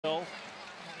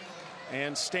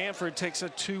And Stanford takes a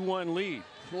 2-1 lead.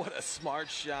 What a smart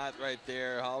shot right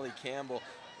there. Holly Campbell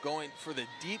going for the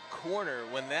deep corner.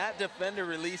 When that defender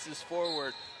releases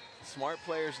forward, smart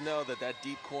players know that that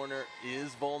deep corner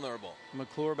is vulnerable.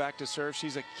 McClure back to serve.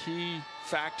 She's a key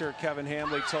factor, Kevin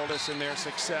Hambley told us, in their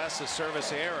success. A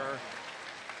service error.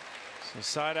 So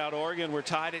side out Oregon, we're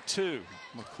tied at 2.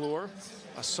 McClure,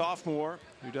 a sophomore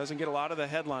who doesn't get a lot of the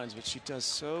headlines, but she does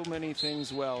so many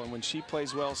things well. And when she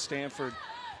plays well, Stanford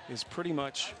is pretty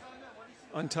much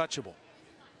untouchable.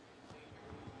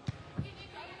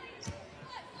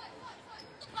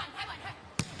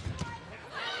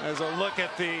 As a look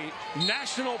at the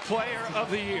National Player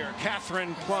of the Year,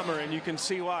 Catherine Plummer, and you can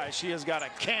see why. She has got a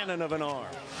cannon of an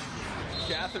arm.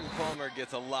 Catherine Plummer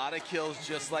gets a lot of kills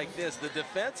just like this. The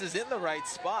defense is in the right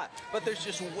spot, but there's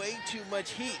just way too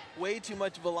much heat, way too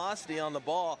much velocity on the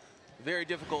ball. Very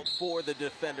difficult for the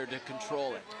defender to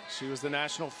control it. She was the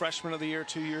National Freshman of the Year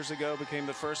 2 years ago, became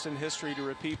the first in history to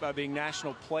repeat by being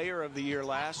National Player of the Year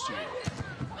last year.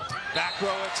 Back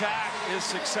row attack is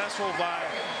successful by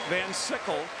Van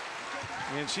Sickle,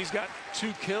 and she's got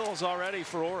 2 kills already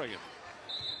for Oregon.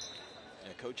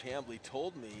 Yeah, Coach Hambley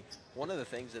told me one of the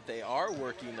things that they are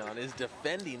working on is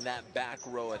defending that back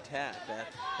row attack. That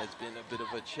has been a bit of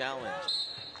a challenge.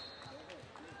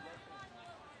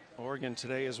 Oregon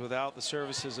today is without the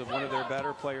services of one of their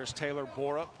better players, Taylor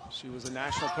Borup. She was the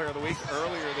National Player of the Week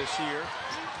earlier this year.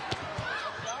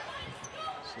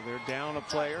 So they're down a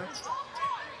player.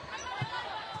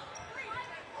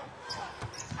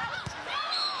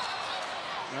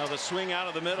 Now the swing out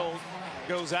of the middle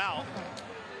goes out.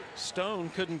 Stone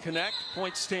couldn't connect.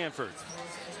 Point Stanford.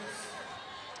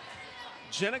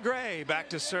 Jenna Gray back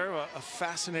to serve, a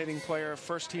fascinating player,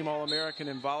 first-team All-American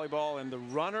in volleyball, and the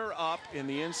runner-up in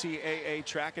the NCAA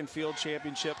Track and Field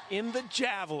Championship in the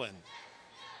javelin.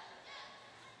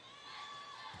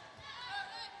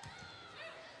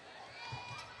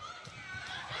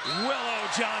 Willow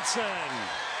Johnson.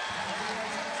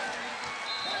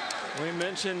 We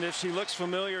mentioned if she looks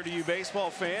familiar to you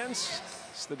baseball fans,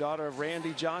 it's the daughter of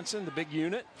Randy Johnson, the big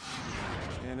unit,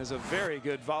 and is a very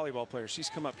good volleyball player. She's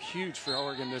come up huge for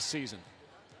Oregon this season.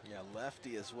 Yeah,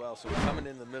 lefty as well. So coming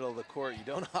in the middle of the court, you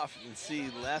don't often see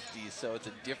lefties, so it's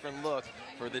a different look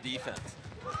for the defense.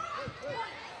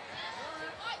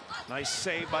 Nice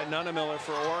save by Nunnemiller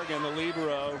for Oregon, the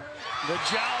libero. The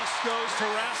joust goes to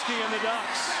Rasky and the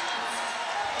Ducks.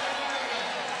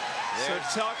 So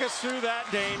talk us through that,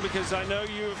 Dane, because I know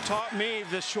you've taught me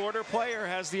the shorter player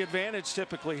has the advantage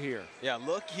typically here. Yeah,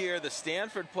 look here. The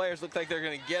Stanford players look like they're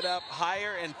going to get up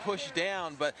higher and push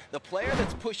down, but the player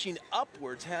that's pushing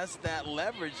upwards has that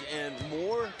leverage and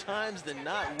more times than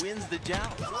not wins the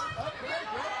joust.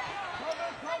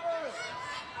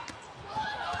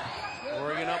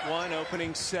 Oregon up 1,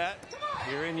 opening set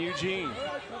here in Eugene.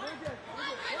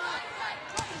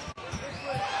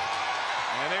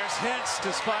 And there's hits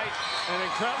despite an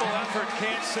incredible effort.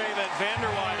 Can't say that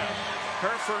Vanderweyde,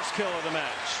 her first kill of the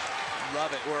match.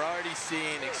 Love it. We're already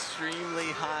seeing extremely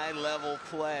high level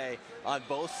play on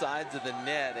both sides of the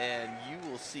net, and you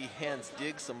will see Hens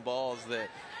dig some balls that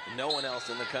no one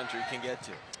else in the country can get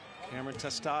to. Cameron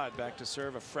Testad back to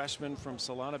serve, a freshman from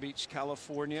Solana Beach,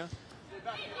 California.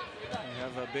 We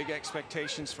have big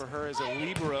expectations for her as a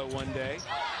libero one day.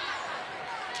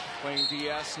 Playing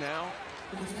DS now.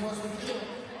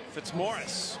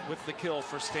 Fitzmaurice with the kill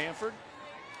for Stanford.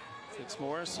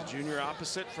 Fitzmaurice, a junior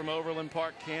opposite from Overland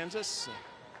Park, Kansas.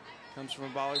 Comes from a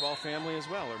volleyball family as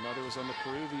well. Her mother was on the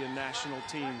Peruvian national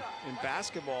team in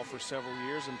basketball for several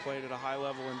years and played at a high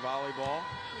level in volleyball.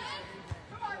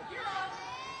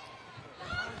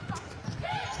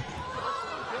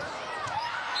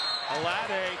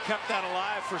 Alade kept that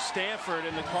alive for Stanford,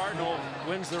 and the Cardinal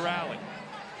wins the rally.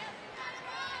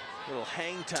 Little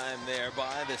hang time there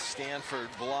by the Stanford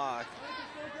block.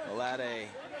 Alade,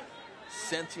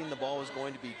 sensing the ball was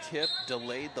going to be tipped,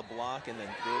 delayed the block and then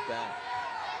threw it back.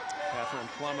 Catherine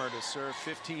Plummer to serve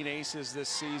 15 aces this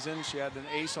season. She had an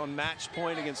ace on match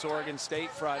point against Oregon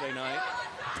State Friday night.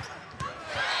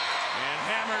 And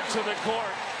hammered to the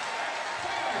court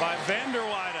by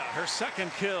Vanderweyde, her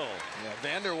second kill.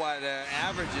 Yeah, Vanderweyde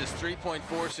averages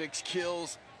 3.46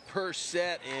 kills per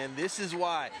set, and this is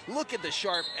why. Look at the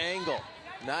sharp angle.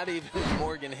 Not even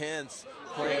Morgan Hens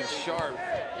playing sharp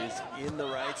is in the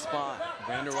right spot.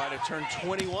 Vanderweyde turned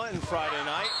 21 Friday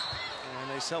night,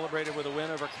 and they celebrated with a win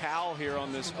over Cal here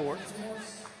on this court.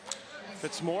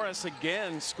 Fitzmaurice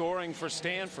again scoring for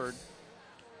Stanford.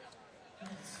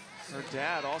 Her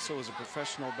dad also was a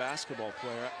professional basketball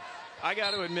player. I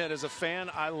got to admit, as a fan,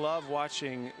 I love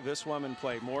watching this woman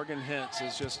play. Morgan Hintz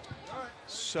is just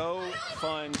so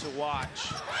fun to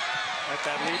watch at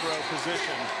that libero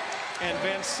position. And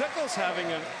Van Sickle's having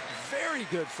a very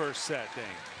good first set, Dane.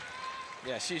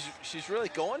 Yeah, she's really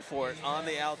going for it on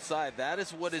the outside. That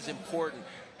is what is important,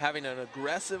 having an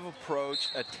aggressive approach,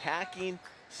 attacking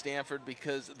Stanford,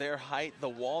 because their height, the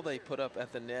wall they put up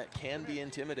at the net, can be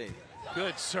intimidating.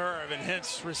 Good serve, and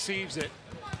Hintz receives it.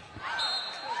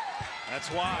 That's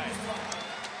why.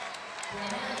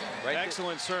 Right.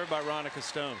 Excellent serve by Ronica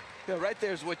Stone. Yeah, right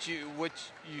there's what you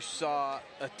saw,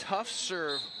 a tough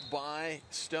serve by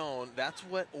Stone. That's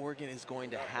what Oregon is going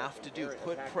to have to do,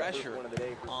 put pressure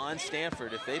on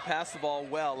Stanford. If they pass the ball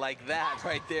well like that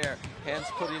right there, hence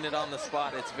putting it on the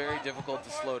spot, it's very difficult to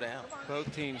slow down.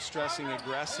 Both teams stressing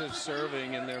aggressive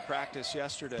serving in their practice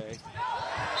yesterday.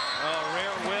 Oh,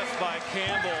 rare whiff by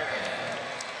Campbell.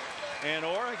 And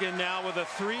Oregon now with a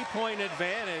 3-point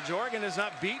advantage. Oregon has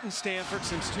not beaten Stanford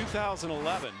since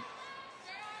 2011.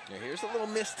 Now here's a little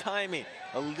mistiming,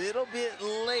 a little bit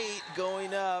late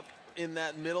going up in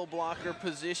that middle blocker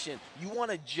position. You want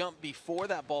to jump before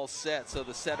that ball's set, so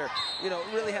the setter,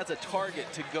 really has a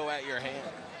target to go at your hand.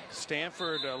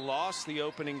 Stanford lost the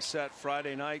opening set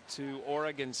Friday night to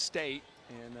Oregon State,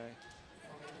 and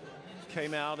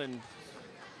came out and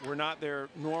were not their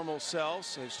normal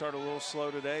selves. They started a little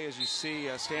slow today. As you see,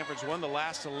 Stanford's won the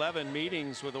last 11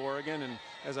 meetings with Oregon, and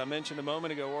as I mentioned a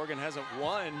moment ago, Oregon hasn't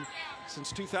won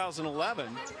since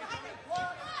 2011.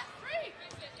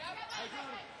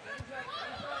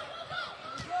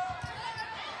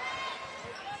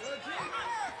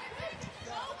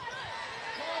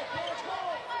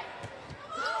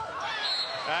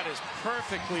 That is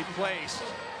perfectly placed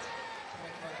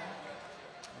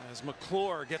as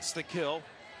McClure gets the kill.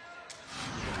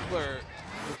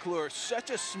 McClure, such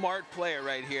a smart player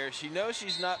right here. She knows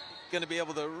she's not going to be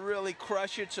able to really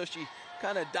crush it, so she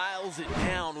kind of dials it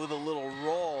down with a little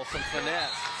roll, some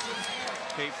finesse.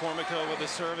 Kate Formico with a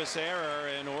service error,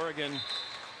 and Oregon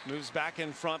moves back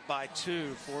in front by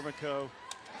 2. Formico,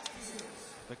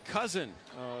 the cousin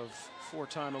of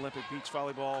 4-time Olympic beach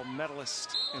volleyball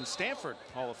medalist and Stanford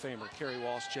Hall of Famer Kerry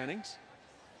Walsh-Jennings.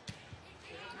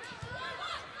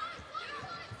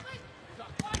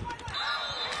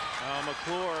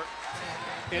 McClure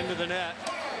into the net,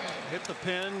 hit the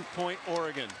pin, point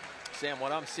Oregon. Sam,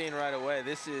 what I'm seeing right away,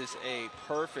 this is a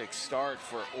perfect start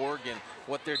for Oregon.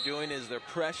 What they're doing is they're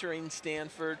pressuring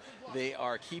Stanford. They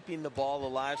are keeping the ball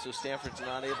alive so Stanford's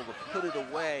not able to put it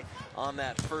away on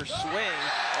that first swing.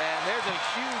 And there's a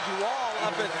huge wall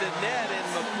up at the net,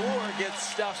 and McClure gets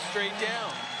stuffed straight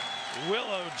down.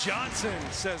 Willow Johnson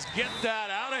says, get that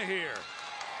out of here.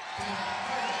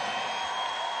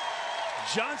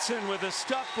 Johnson with a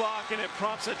stuff block, and it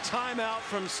prompts a timeout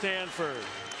from Stanford.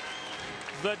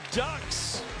 The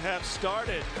Ducks have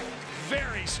started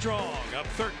very strong, up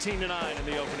 13-9 in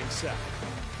the opening set.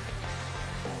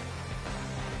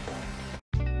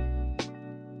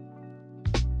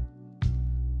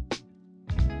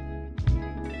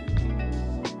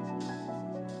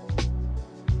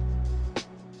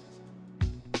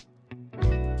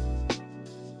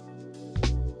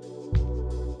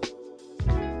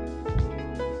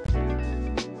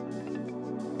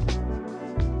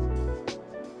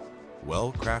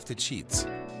 Well-crafted sheets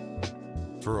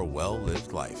for a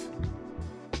well-lived life.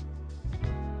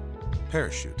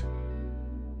 Parachute.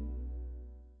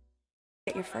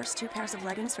 Get your first 2 pairs of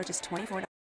leggings for just $24.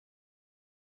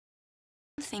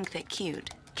 Think that cute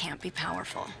can't be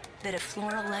powerful. That a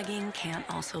floral legging can't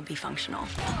also be functional.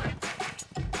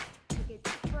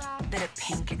 That a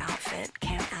pink outfit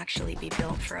can't actually be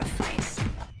built for a fight.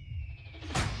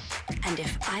 And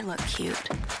if I look cute,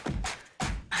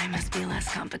 I must be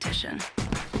less competition.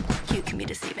 Cute can be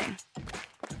deceiving.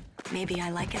 Maybe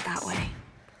I like it that way.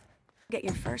 Get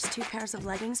your first 2 pairs of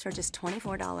leggings for just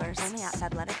 $24, only at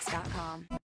Fabletics.com.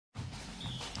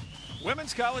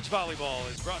 Women's college volleyball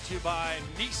is brought to you by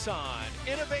Nissan,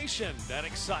 innovation that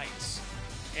excites.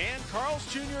 And Carl's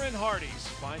Jr. and Hardee's.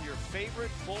 Find your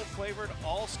favorite full-flavored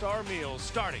all-star meals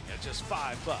starting at just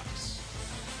 $5.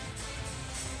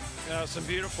 Some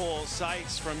beautiful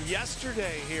sights from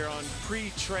yesterday here on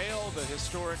Pre-Trail, the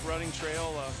historic running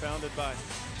trail founded by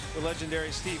the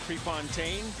legendary Steve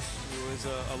Prefontaine, who is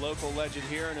a local legend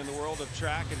here and in the world of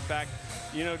track. In fact,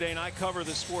 Dane, I cover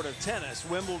the sport of tennis.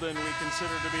 Wimbledon we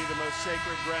consider to be the most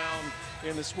sacred ground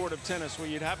in the sport of tennis. Well,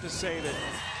 you'd have to say that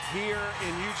here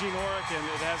in Eugene, Oregon,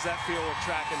 it has that feel of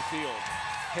track and field.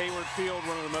 Hayward Field,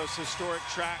 one of the most historic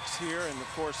tracks here, and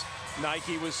of course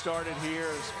Nike was started here.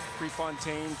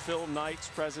 Prefontaine, Phil Knight's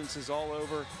presence is all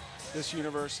over this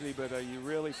university, but you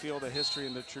really feel the history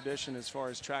and the tradition as far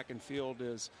as track and field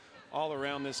is all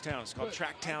around this town. It's called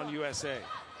Tracktown, USA.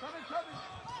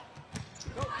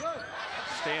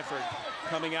 Stanford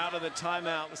coming out of the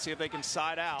timeout. Let's see if they can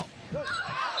side out.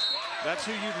 That's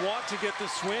who you'd want to get the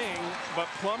swing, but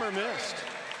Plummer missed.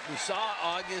 We saw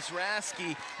August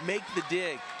Rasky make the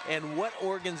dig, and what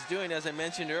Oregon's doing, as I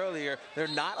mentioned earlier, they're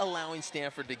not allowing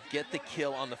Stanford to get the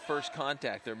kill on the first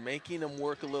contact. They're making them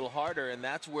work a little harder, and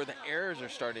that's where the errors are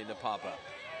starting to pop up.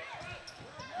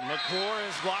 McClure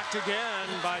is blocked again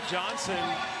by Johnson.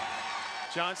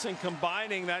 Johnson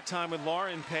combining that time with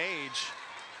Lauren Page.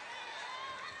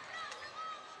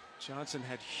 Johnson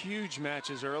had huge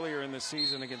matches earlier in the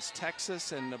season against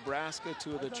Texas and Nebraska,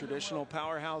 two of the traditional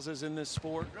powerhouses in this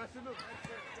sport.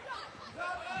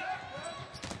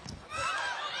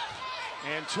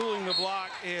 And tooling the block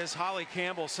is Holly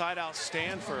Campbell, side out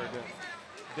Stanford.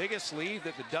 Biggest lead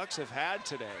that the Ducks have had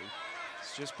today.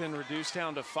 It's just been reduced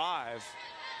down to 5.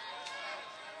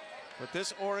 But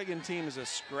this Oregon team is a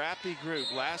scrappy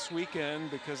group. Last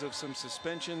weekend, because of some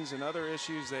suspensions and other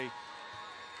issues, they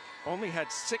only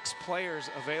had 6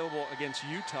 players available against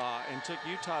Utah and took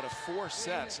Utah to 4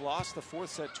 sets. Lost the 4th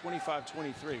set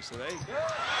 25-23. So they are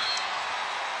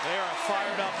a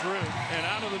fired up group. And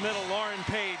out of the middle, Lauren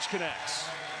Page connects.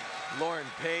 Lauren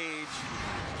Page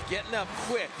getting up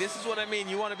quick. This is what I mean.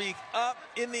 You want to be up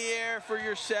in the air for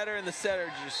your setter, and the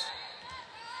setter just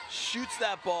shoots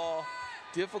that ball.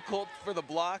 Difficult for the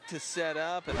block to set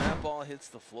up, and that ball hits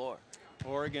the floor.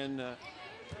 Oregon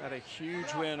had a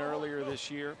huge win earlier this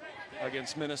year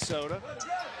against Minnesota.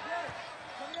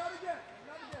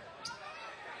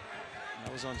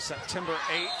 That was on September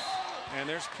 8th. And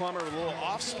there's Plummer with a little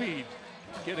off speed,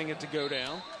 getting it to go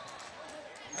down.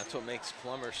 That's what makes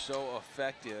Plummer so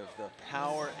effective, the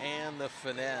power and the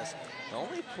finesse. The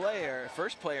only player,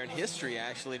 first player in history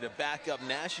actually, to back up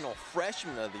National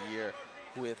Freshman of the Year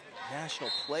with National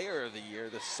Player of the Year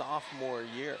the sophomore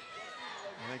year.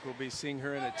 I think we'll be seeing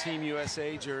her in a Team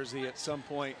USA jersey at some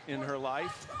point in her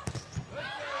life.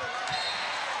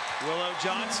 Willow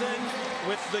Johnson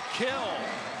with the kill.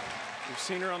 We've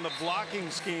seen her on the blocking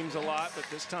schemes a lot, but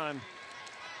this time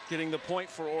getting the point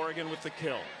for Oregon with the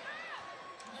kill.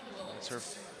 That's her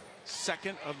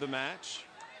 2nd of the match.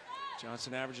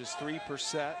 Johnson averages 3 per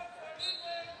set.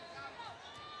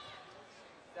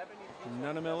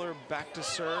 Nunna Miller back to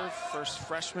serve. First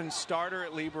freshman starter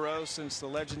at Libero since the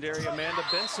legendary Amanda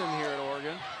Benson here at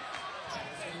Oregon.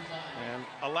 And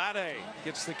Alade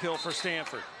gets the kill for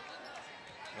Stanford.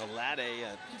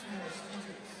 Alade,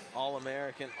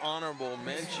 All-American honorable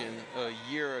mention a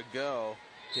year ago.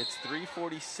 Hits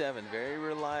 347, very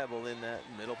reliable in that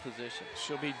middle position.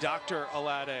 She'll be Dr.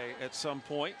 Alade at some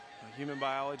point. A human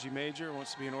biology major,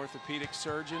 wants to be an orthopedic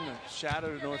surgeon, and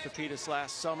shadowed an orthopedist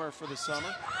last summer for the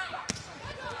summer.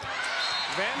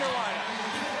 Vanderweyde,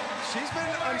 she's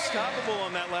been unstoppable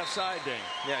on that left side, Dane.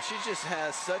 Yeah, she just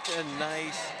has such a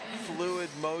nice fluid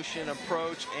motion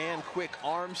approach and quick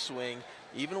arm swing.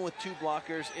 Even with 2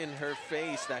 blockers in her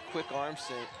face, that quick arm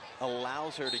swing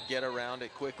allows her to get around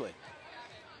it quickly.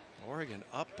 Oregon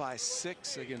up by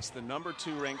 6 against the number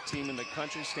 2 ranked team in the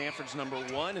country. Stanford's number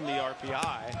 1 in the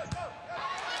RPI.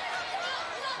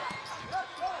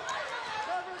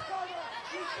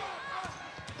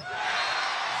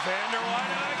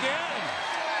 Vanderweyde again.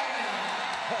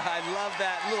 I love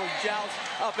that little joust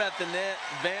up at the net.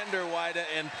 Vanderweyde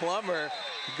and Plummer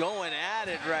going at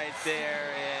it right there.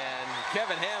 And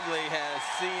Kevin Hambley has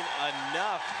seen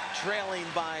enough, trailing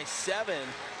by 7.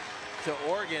 To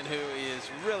Oregon, who is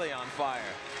really on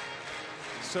fire.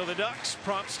 So the Ducks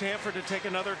prompt Stanford to take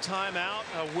another timeout.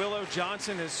 Willow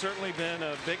Johnson has certainly been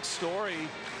a big story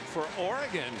for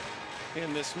Oregon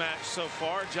in this match so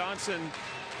far. Johnson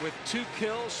with 2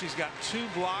 kills. She's got 2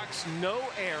 blocks, no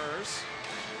errors.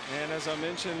 And as I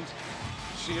mentioned,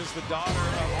 she is the daughter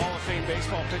of Hall of Fame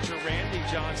baseball pitcher Randy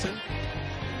Johnson.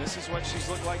 And this is what she's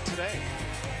looked like today.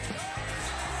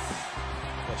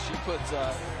 Well, she puts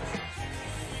up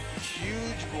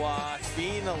huge blocks.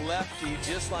 Being a lefty,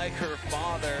 just like her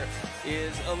father,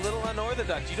 is a little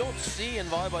unorthodox. You don't see in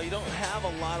volleyball, you don't have a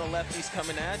lot of lefties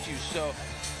coming at you. So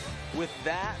with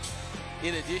that,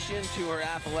 in addition to her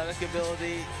athletic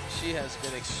ability, she has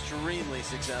been extremely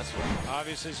successful.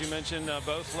 Obviously, as you mentioned,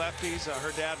 both lefties.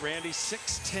 Her dad, Randy,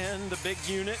 6'10", the big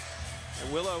unit.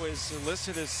 And Willow is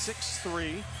listed as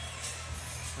 6'3".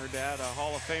 Her dad, a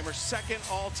Hall of Famer, 2nd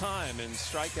all-time in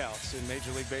strikeouts in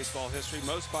Major League Baseball history,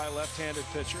 most by a left-handed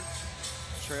pitcher.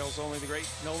 Trails only the great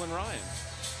Nolan Ryan.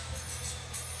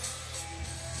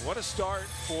 What a start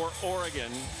for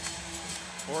Oregon.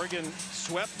 Oregon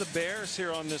swept the Bears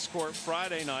here on this court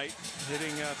Friday night,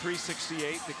 hitting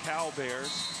 368, the Cal Bears.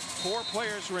 4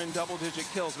 players were in double-digit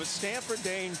kills, but Stanford,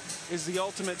 Dane, is the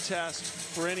ultimate test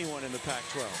for anyone in the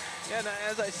Pac-12. Yeah, and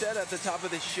as I said at the top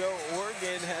of the show,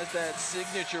 Oregon has that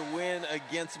signature win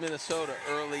against Minnesota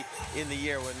early in the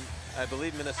year when I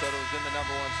believe Minnesota was in the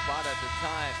 #1 spot at the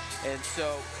time. And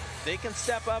so they can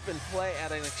step up and play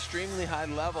at an extremely high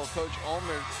level. Coach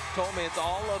Ulmer told me it's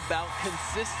all about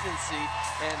consistency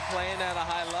and playing at a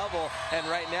high level, and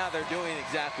right now they're doing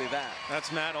exactly that.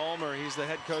 That's Matt Ulmer. He's the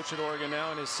head coach at Oregon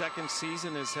now in his 2nd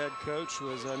season as head coach.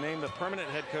 Was named the permanent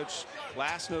head coach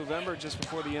last November, just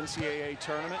before the NCAA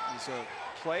tournament. He's a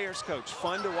player's coach,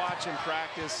 fun to watch in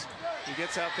practice. He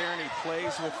gets out there and he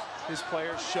plays with his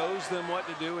players, shows them what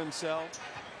to do himself.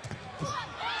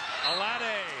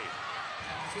 Alade.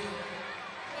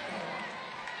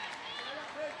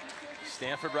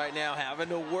 Stanford right now having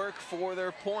to work for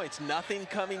their points. Nothing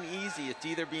coming easy. It's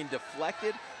either being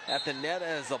deflected at the net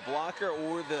as a blocker,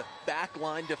 or the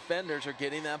backline defenders are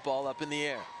getting that ball up in the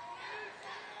air.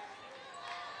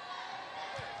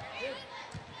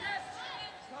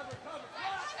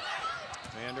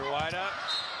 Vander Weyde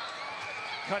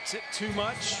cuts it too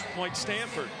much. Point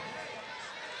Stanford.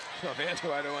 So Vander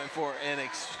Weyde went for an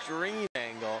extreme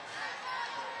angle,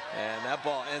 and that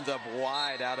ball ends up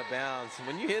wide out of bounds.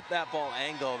 When you hit that ball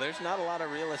angle, there's not a lot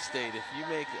of real estate. If you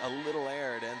make a little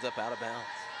error, it ends up out of bounds.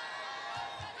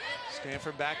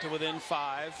 Stanford back to within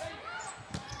 5.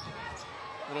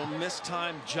 Little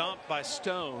mistimed jump by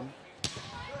Stone.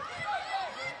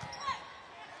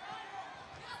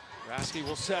 Rasky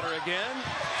will set her again,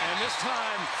 and this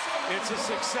time it's a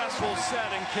successful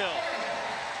set and kill.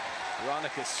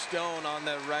 Veronica Stone on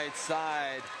the right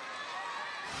side,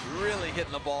 really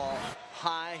hitting the ball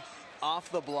high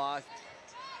off the block.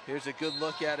 Here's a good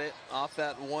look at it off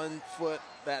that 1 foot,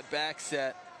 that back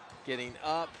set, getting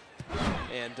up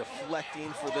and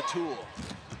deflecting for the tool.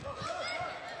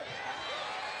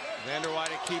 Vander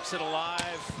Weyde keeps it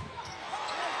alive.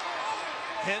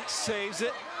 Hentz saves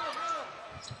it.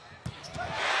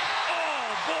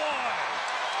 Oh boy!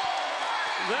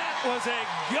 That was a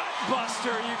gut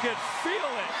buster. You could feel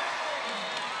it.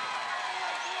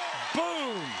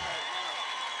 Boom!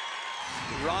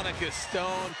 Veronica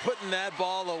Stone putting that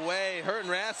ball away. Her and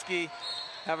Rasky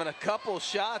having a couple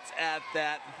shots at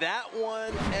that. That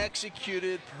one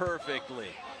executed perfectly.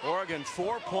 Oregon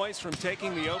 4 points from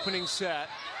taking the opening set.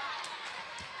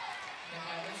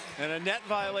 And a net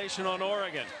violation on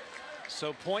Oregon.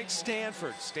 So point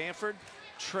Stanford. Stanford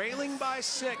trailing by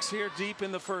 6 here deep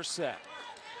in the first set.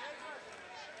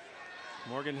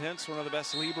 Morgan Hentz, one of the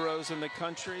best liberos in the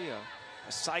country.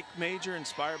 A psych major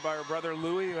inspired by her brother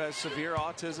Louis, who has severe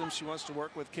autism. She wants to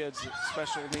work with kids with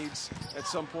special needs at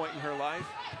some point in her life.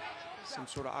 Some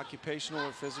sort of occupational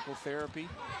or physical therapy.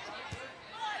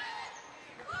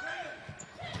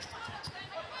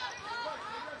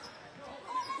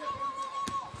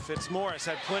 Fitzmaurice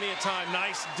had plenty of time.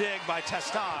 Nice dig by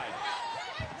Testide.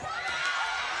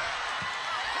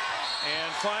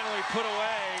 And finally put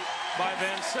away by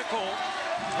Van Sickle,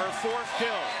 her 4th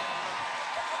kill.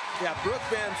 Yeah, Brooke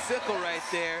Van Sickle right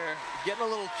there, getting a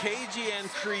little cagey and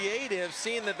creative,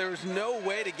 seeing that there's no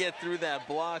way to get through that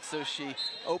block, so she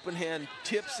open hand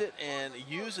tips it and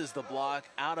uses the block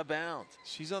out of bounds.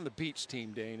 She's on the beach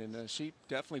team, Dane, and she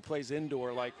definitely plays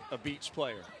indoor like a beach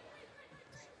player.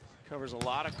 Covers a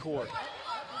lot of court.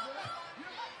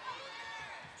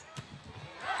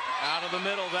 Out of the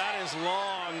middle, that is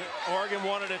long. Oregon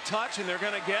wanted a touch, and they're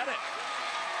going to get it.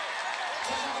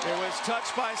 It was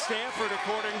touched by Stanford,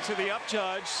 according to the up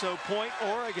judge, so point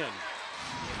Oregon.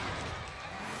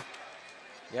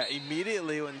 Yeah,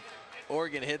 immediately when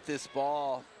Oregon hit this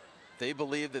ball, they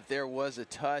believed that there was a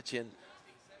touch, and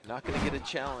not going to get a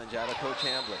challenge out of Coach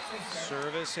Hamblin.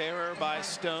 Service error by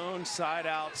Stone, side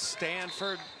out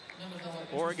Stanford.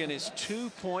 Oregon is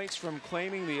 2 points from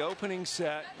claiming the opening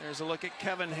set. There's a look at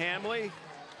Kevin Hambley.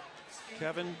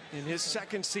 Kevin in his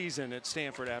 2nd season at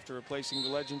Stanford after replacing the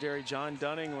legendary John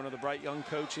Dunning, one of the bright young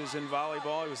coaches in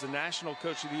volleyball. He was the National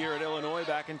Coach of the Year at Illinois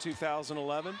back in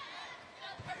 2011.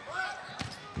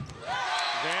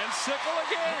 Van Sickle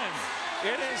again.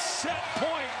 It is set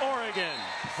point Oregon.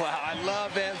 Wow, I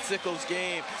love Van Sickle's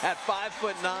game. At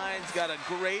 5'9", he's got a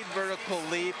great vertical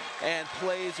leap and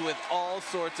plays with all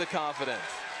sorts of confidence.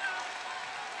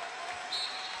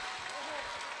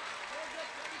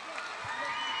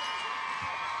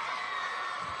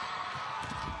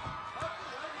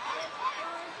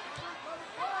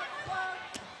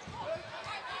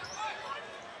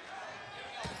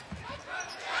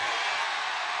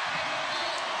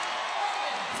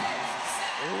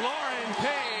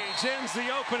 Advantage ends the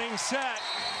opening set.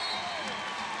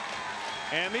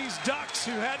 And these Ducks,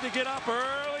 who had to get up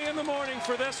early in the morning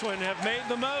for this one, have made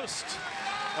the most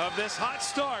of this hot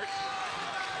start.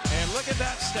 And look at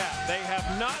that stat. They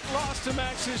have not lost a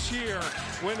match this year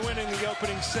when winning the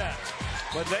opening set.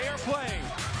 But they are playing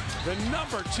the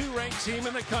 #2 ranked team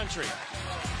in the country.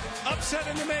 Upset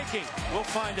in the making. We'll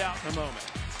find out in a moment.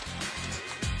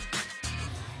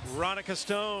 Veronica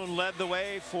Stone led the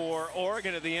way for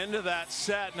Oregon at the end of that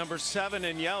set, #7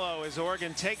 in yellow, as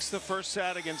Oregon takes the first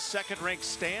set against second-ranked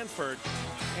Stanford.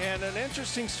 And an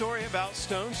interesting story about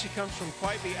Stone, she comes from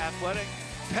quite the athletic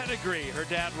pedigree. Her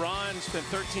dad, Ron, spent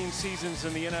 13 seasons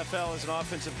in the NFL as an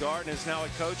offensive guard and is now a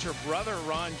coach. Her brother,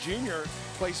 Ron Jr.,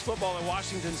 plays football at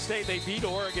Washington State. They beat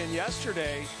Oregon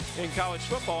yesterday in college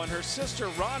football, and her sister,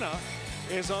 Rana,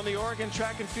 is on the Oregon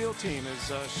track and field team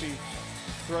as she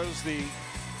throws the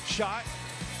shot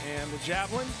and the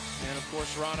javelin. And of course,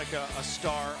 Veronica, a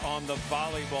star on the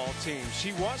volleyball team.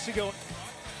 She wants to go.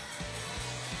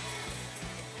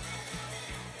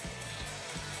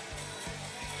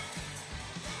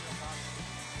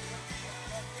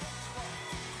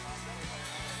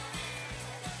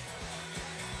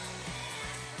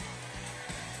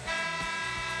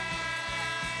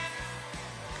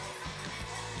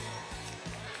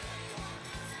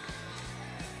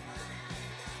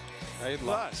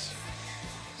 Plus.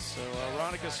 So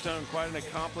Veronica Stone, quite an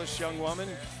accomplished young woman.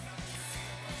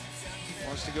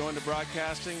 Wants to go into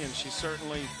broadcasting, and she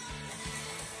certainly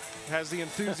has the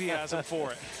enthusiasm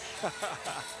for it.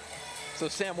 So,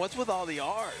 Sam, what's with all the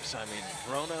R's? I mean,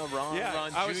 Rona, Ron, yeah,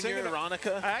 Ron Jr.,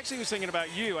 Veronica. I actually was thinking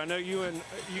about you. I know you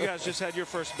guys just had your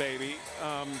first baby,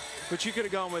 but you could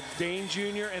have gone with Dane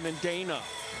Jr. and then Dana.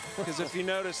 Because if you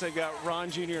notice, they've got Ron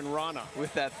Jr. and Rana.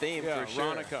 With that theme, yeah, for sure.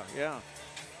 Veronica, yeah.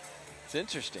 It's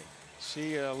interesting.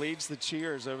 She leads the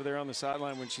cheers over there on the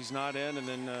sideline when she's not in, and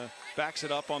then backs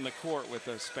it up on the court with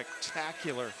a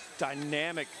spectacular,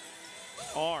 dynamic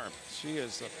arm. She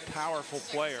is a powerful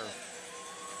player.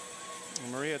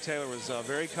 And Maria Taylor was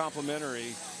very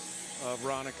complimentary of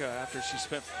Veronica after she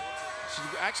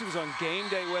actually was on game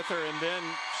day with her and then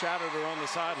shadowed her on the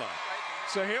sideline.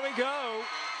 So here we go.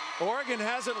 Oregon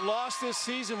hasn't lost this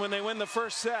season when they win the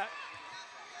first set.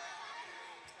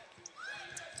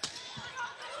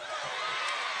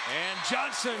 And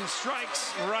Johnson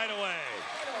strikes right away.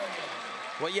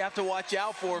 What you have to watch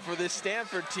out for this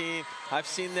Stanford team, I've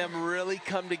seen them really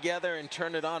come together and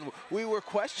turn it on. We were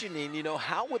questioning, you know,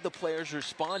 how would the players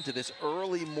respond to this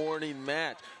early morning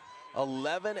match?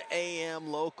 11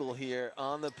 a.m. local here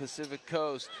on the Pacific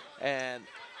Coast. And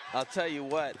I'll tell you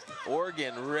what,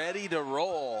 Oregon ready to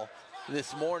roll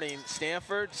this morning.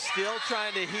 Stanford still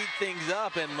trying to heat things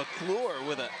up, and McClure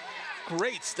with a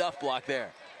great stuff block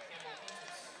there.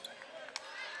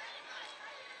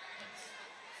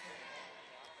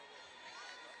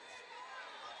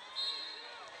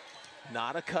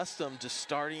 Not accustomed to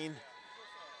starting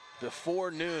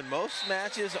before noon. Most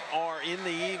matches are in the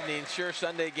evening. Sure,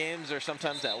 Sunday games are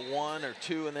sometimes at 1 or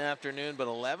 2 in the afternoon, but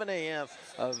 11 a.m.,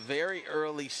 a very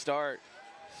early start.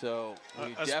 So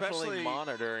we're definitely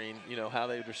monitoring, you know, how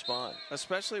they would respond.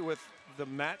 Especially with the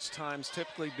match times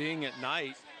typically being at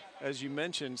night. As you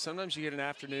mentioned, sometimes you get an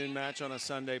afternoon match on a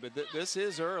Sunday, but this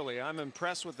is early. I'm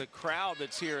impressed with the crowd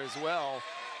that's here as well.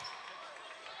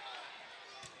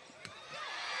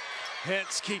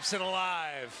 Hintz keeps it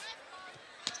alive.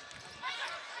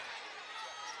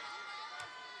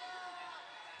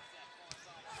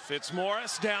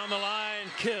 Fitzmaurice down the line,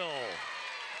 kill.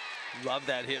 Love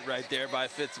that hit right there by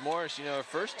Fitzmaurice. You know, her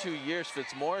first 2 years,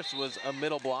 Fitzmaurice was a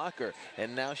middle blocker,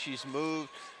 and now she's moved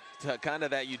to kind of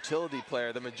that utility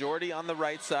player. The majority on the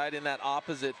right side in that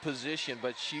opposite position,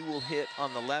 but she will hit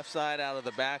on the left side out of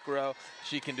the back row.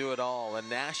 She can do it all. A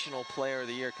National Player of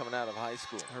the Year coming out of high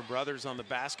school. Her brother's on the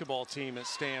basketball team at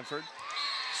Stanford.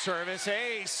 Service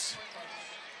ace.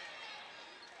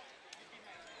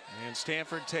 And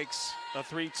Stanford takes a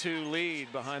 3-2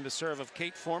 lead behind the serve of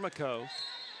Kate Formico.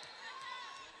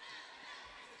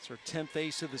 It's her 10th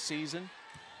ace of the season.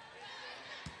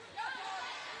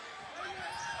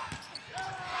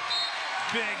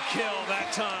 Big kill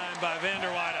that time by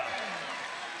Vanderweyde.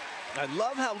 I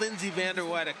love how Lindsay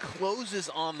Vanderweyde closes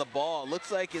on the ball.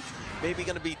 Looks like it's maybe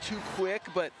going to be too quick,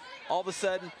 but all of a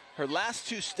sudden, her last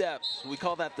 2 steps, we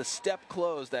call that the step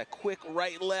close, that quick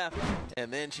right left,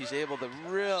 and then she's able to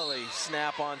really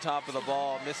snap on top of the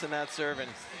ball, missing that serve and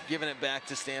giving it back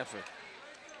to Stanford.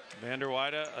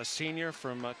 Vanderweyde, a senior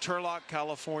from Turlock,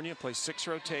 California, plays 6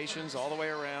 rotations all the way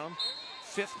around.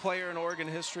 5th player in Oregon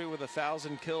history with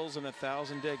 1,000 kills and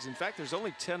 1,000 digs. In fact, there's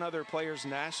only 10 other players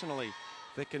nationally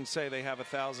that can say they have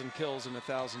 1,000 kills and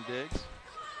 1,000 digs.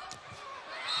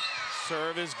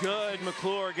 Serve is good.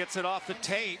 McClure gets it off the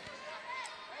tape.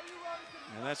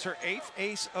 And that's her 8th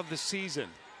ace of the season.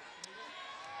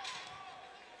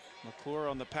 McClure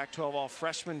on the Pac-12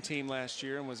 All-Freshman team last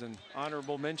year and was an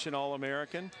honorable mention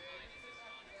All-American.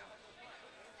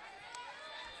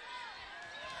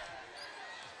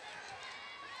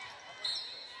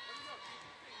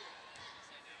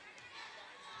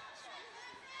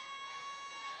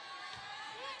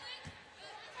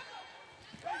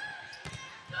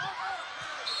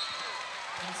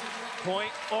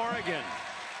 Point Oregon.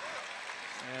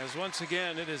 As once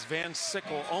again it is Van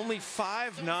Sickle, only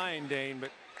 5'9", Dane,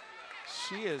 but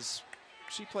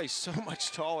she plays so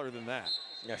much taller than that.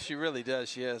 Yeah, she really does.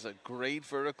 She has a great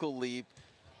vertical leap,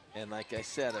 and like I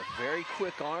said, a very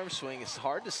quick arm swing. It's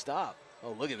hard to stop.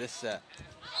 Oh, look at this set.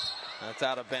 That's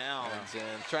out of bounds,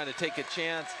 and trying to take a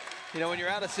chance. You know, when you're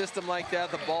out of system like that,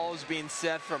 the ball is being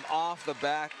set from off the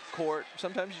back court.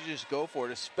 Sometimes you just go for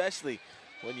it, especially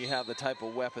when you have the type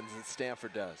of weapons that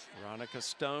Stanford does. Veronica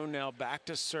Stone now back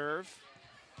to serve.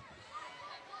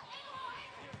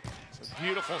 It's a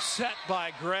beautiful set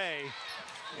by Gray,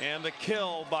 and the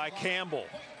kill by Campbell.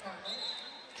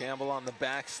 Campbell on the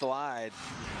back slide.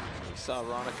 We saw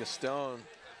Veronica Stone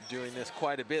doing this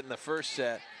quite a bit in the first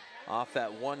set. Off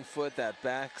that 1 foot, that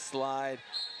back slide.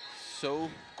 So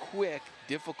quick,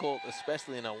 difficult,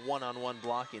 especially in a one-on-one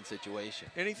blocking situation.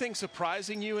 Anything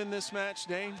surprising you in this match,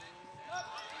 Dane?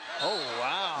 Oh,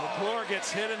 wow. McClure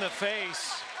gets hit in the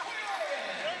face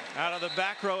out of the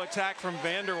back row attack from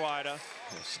Vanderweide.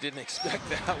 She didn't expect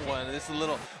that one. This is a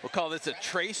little, we'll call this a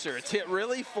tracer. It's hit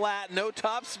really flat, no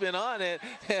topspin on it,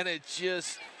 and it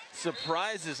just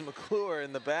surprises McClure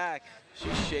in the back. She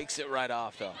shakes it right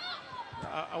off, though.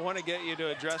 I want to get you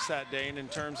to address that, Dane, in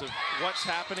terms of what's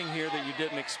happening here that you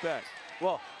didn't expect.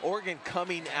 Well, Oregon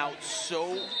coming out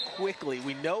so quickly.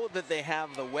 We know that they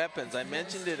have the weapons. I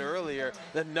mentioned it earlier,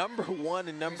 the #1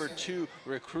 and #2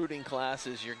 recruiting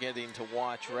classes you're getting to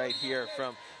watch right here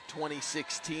from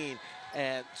 2016.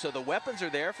 And so the weapons are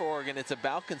there for Oregon. It's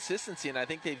about consistency, and I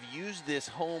think they've used this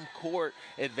home court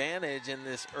advantage in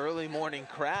this early morning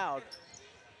crowd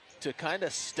to kind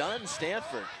of stun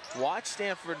Stanford. Watch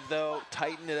Stanford, though,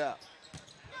 tighten it up.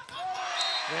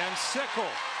 Van Sickle.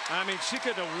 I mean, she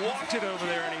couldn't have walked it over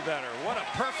there any better. What a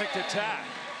perfect attack.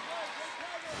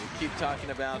 We keep talking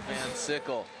about Van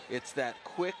Sickle. It's that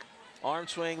quick arm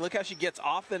swing. Look how she gets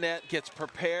off the net, gets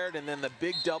prepared, and then the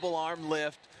big double arm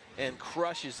lift and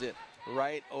crushes it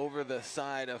right over the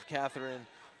side of Catherine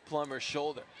Plummer's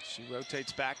shoulder. She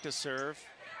rotates back to serve.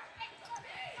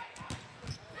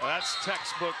 Well, that's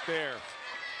textbook there.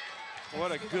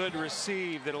 What a good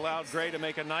receive that allowed Gray to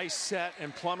make a nice set,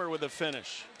 and Plummer with a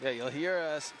finish. Yeah, you'll hear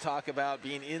us talk about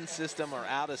being in system or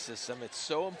out of system. It's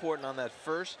so important on that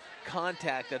first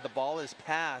contact that the ball is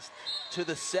passed to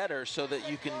the setter so that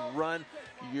you can run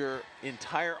your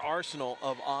entire arsenal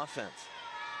of offense.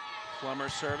 Plummer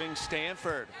serving.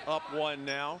 Stanford up 1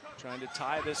 now, trying to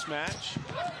tie this match.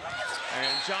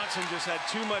 And Johnson just had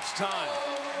too much time.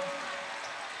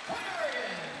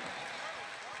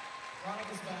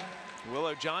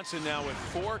 Willow Johnson now with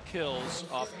 4 kills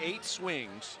off 8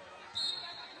 swings.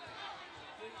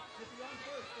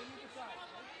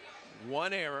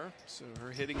 1 error, so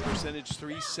her hitting percentage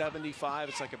 .375.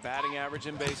 It's like a batting average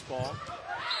in baseball.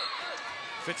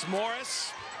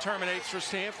 Fitzmaurice terminates for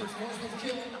Stanford.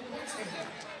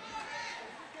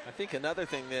 I think another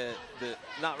thing that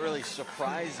not really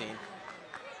surprising,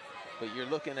 but you're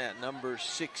looking at number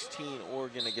 16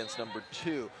 Oregon against number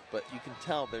 2, but you can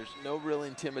tell there's no real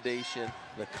intimidation.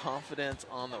 The confidence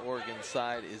on the Oregon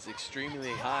side is extremely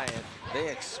high, and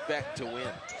they expect to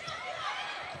win.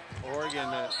 Oregon,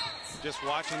 just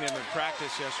watching them in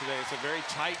practice yesterday, it's a very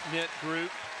tight-knit group.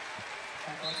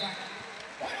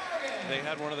 They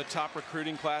had one of the top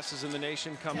recruiting classes in the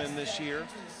nation come in this year.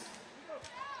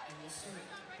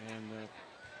 And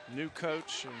the new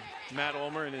coach, Matt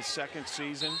Ulmer, in his 2nd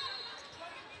season.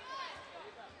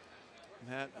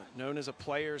 Matt, known as a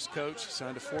player's coach,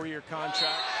 signed a 4-year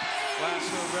contract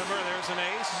last November. There's an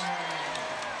ace.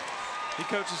 He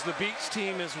coaches the Beats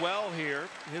team as well here.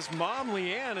 His mom,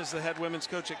 Leanne, is the head women's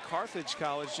coach at Carthage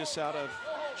College just out of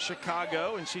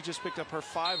Chicago, and she just picked up her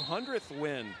 500th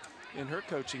win in her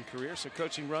coaching career. So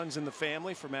coaching runs in the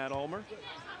family for Matt Ulmer.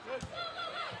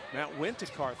 Matt went to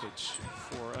Carthage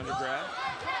for undergrad.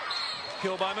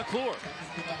 Kill by McClure.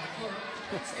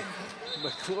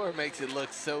 McClure makes it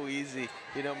look so easy.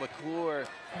 You know, McClure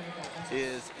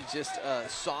is just a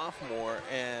sophomore,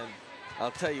 and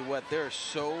I'll tell you what, there are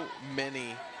so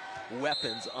many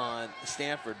weapons on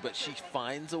Stanford, but she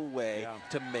finds a way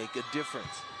to make a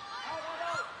difference.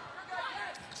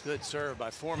 Good serve by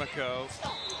Formico.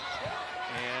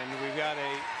 And we've got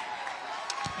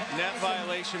a net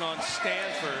violation on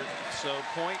Stanford, so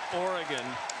point Oregon.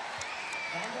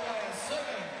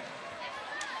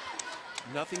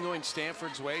 Nothing going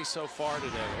Stanford's way so far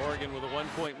today. Oregon with a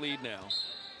 1-point lead now.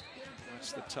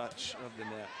 That's the touch of the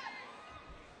net.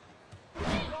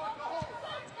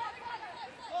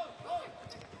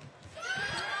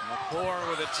 McClure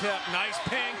with a tip. Nice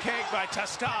pancake by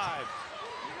Testide.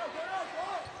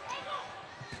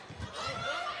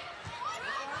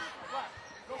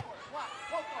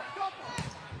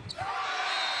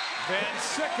 Van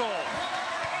Sickle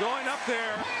going up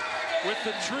there with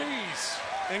the trees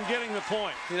and getting the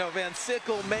point. You know, Van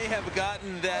Sickle may have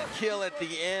gotten that kill at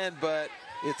the end, but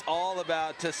it's all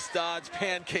about Testad's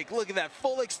pancake. Look at that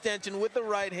full extension with the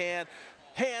right hand.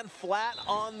 Hand flat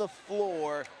on the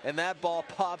floor, and that ball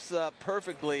pops up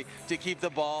perfectly to keep the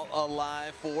ball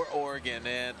alive for Oregon.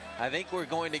 And I think we're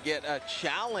going to get a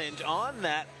challenge on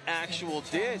that actual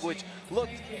dig, which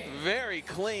looked very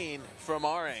clean from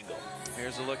our angle.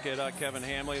 Here's a look at Kevin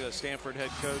Hamley, the Stanford head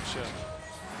coach.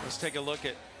 Let's take a look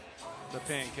at the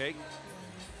pancake.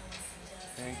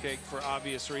 Pancake for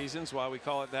obvious reasons, why we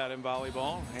call it that in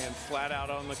volleyball. Hand flat out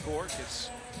on the court, it's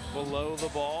below the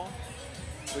ball.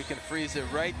 We can freeze it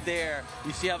right there.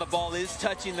 You see how the ball is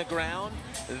touching the ground?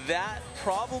 That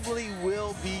probably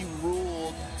will be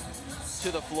ruled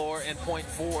to the floor and point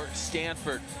for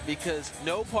Stanford, because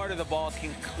no part of the ball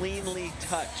can cleanly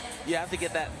touch. You have to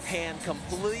get that hand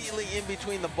completely in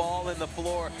between the ball and the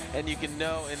floor, and you can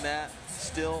know in that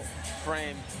still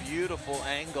frame, beautiful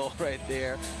angle right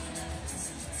there,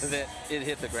 that it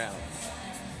hit the ground.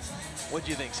 What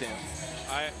do you think, Sam?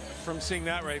 From seeing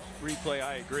that replay,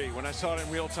 I agree. When I saw it in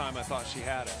real time, I thought she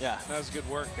had it. Yeah. That was good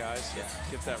work, guys. Yeah.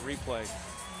 Get that replay.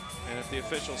 And if the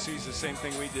official sees the same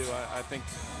thing we do, I think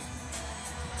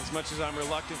as much as I'm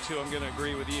reluctant to, I'm going to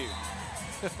agree with you.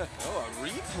 Oh, a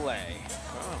replay.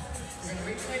 Oh.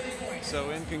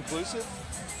 So inconclusive?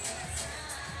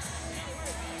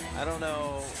 I don't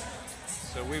know.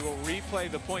 So we will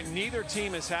replay the point. Neither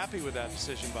team is happy with that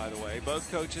decision, by the way.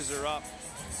 Both coaches are up.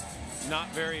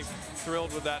 Not very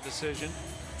thrilled with that decision.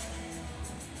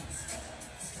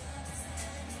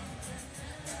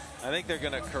 I think they're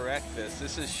going to correct this.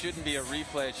 Shouldn't be a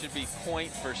replay. It should be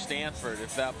point for Stanford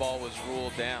if that ball was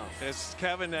ruled down. As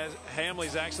Kevin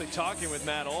Hamley's actually talking with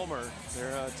Matt Ulmer.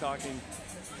 They're talking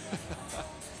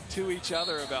to each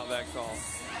other about that call.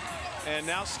 And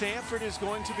now Stanford is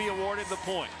going to be awarded the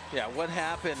point. Yeah, what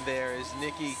happened there is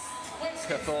Nikki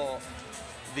Cathol,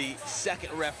 the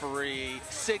second referee,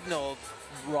 signaled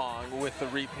wrong with the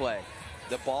replay.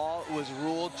 The ball was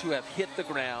ruled to have hit the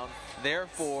ground,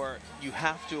 therefore you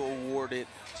have to award it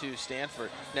to Stanford.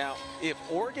 Now, if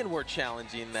Oregon were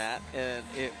challenging that and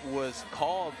it was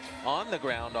called on the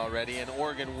ground already and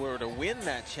Oregon were to win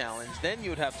that challenge, then you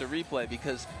would have to replay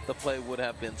because the play would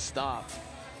have been stopped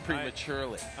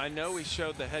prematurely. I know we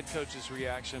showed the head coach's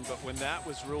reaction, but when that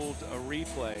was ruled a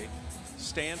replay,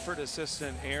 Stanford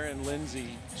assistant Aaron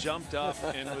Lindsay jumped up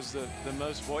and was the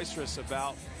most boisterous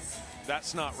about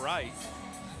that's not right.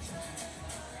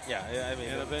 Yeah, I mean,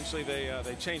 and eventually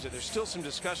they changed it. There's still some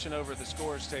discussion over the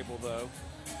scores table, though.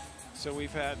 So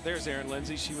we've had, there's Aaron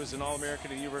Lindsay. She was an All-American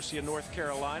at the University of North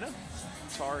Carolina,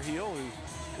 Tar Heel,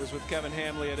 who was with Kevin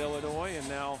Hamley at Illinois and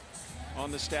now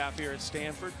on the staff here at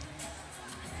Stanford.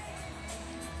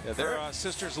 Yeah, their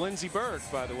sisters Lindsey Bird,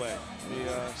 by the way,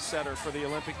 the setter for the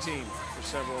Olympic team for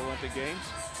several Olympic Games.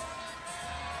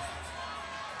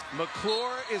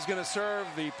 McClure is going to serve.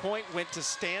 The point went to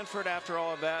Stanford after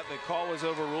all of that. The call was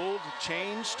overruled,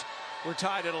 changed. We're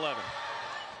tied at 11.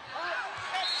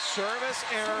 Service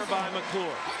error by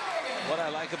McClure. What I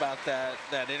like about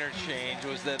that interchange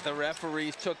was that the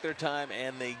referees took their time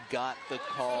and they got the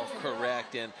call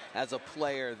correct. And as a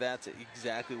player, that's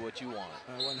exactly what you want.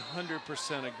 I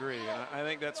 100% agree. And I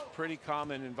think that's pretty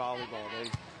common in volleyball.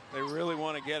 They really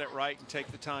want to get it right and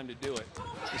take the time to do it.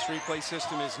 This replay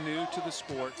system is new to the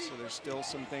sport, so there's still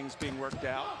some things being worked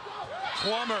out.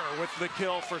 Plummer with the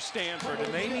kill for Stanford,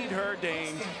 and they need her,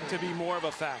 Dane, to be more of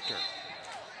a factor.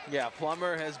 Yeah,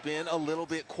 Plummer has been a little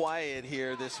bit quiet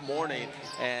here this morning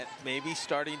and maybe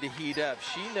starting to heat up.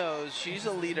 She knows she's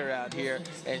a leader out here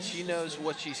and she knows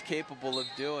what she's capable of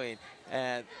doing,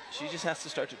 and she just has to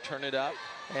start to turn it up,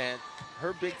 and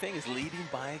her big thing is leading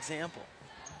by example.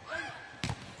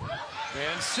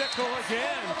 And Sickle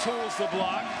again tools the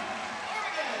block.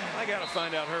 I got to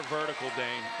find out her vertical,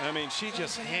 Dane. I mean, she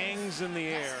just hangs in the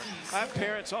air. I have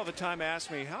parents all the time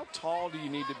ask me, how tall do you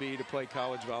need to be to play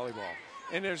college volleyball?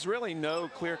 And there's really no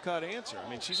clear-cut answer. I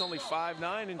mean, she's only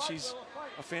 5'9", and she's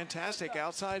a fantastic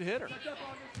outside hitter.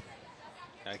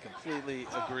 I completely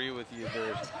agree with you.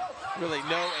 There's really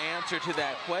no answer to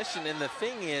that question. And the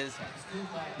thing is,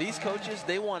 these coaches,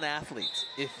 they want athletes.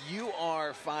 If you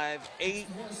are 5'8",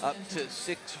 up to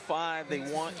 6'5", they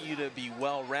want you to be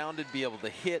well-rounded, be able to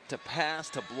hit, to pass,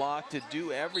 to block, to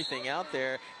do everything out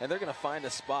there, and they're going to find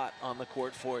a spot on the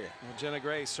court for you. Well, Jenna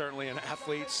Gray, certainly an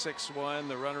athlete, 6'1",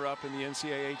 the runner-up in the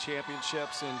NCAA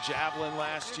championships in javelin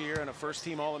last year, and a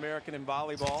first-team All-American in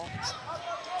volleyball.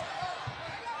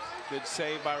 Good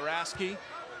save by Rasky.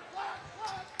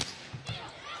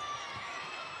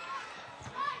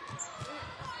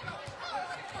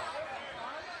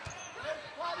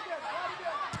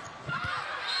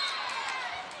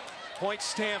 Point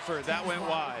Stanford, that went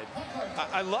wide.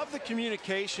 I love the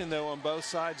communication, though, on both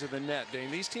sides of the net,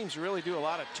 Dane. These teams really do a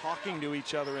lot of talking to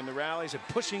each other in the rallies and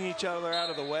pushing each other out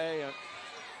of the way.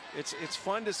 It's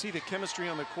fun to see the chemistry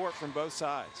on the court from both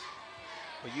sides.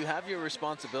 Well, you have your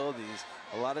responsibilities.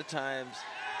 A lot of times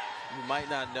you might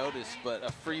not notice, but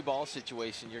a free ball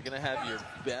situation, you're going to have your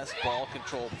best ball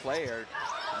control player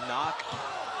knock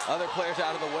other players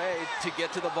out of the way to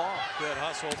get to the ball. Good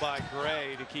hustle by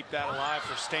Gray to keep that alive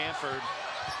for Stanford.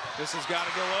 This has got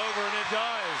to go over, and it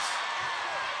does.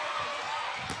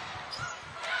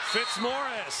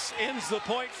 Fitzmaurice ends the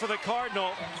point for the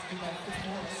Cardinal.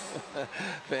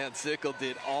 Van Sickle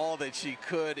did all that she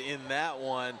could in that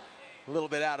one. A little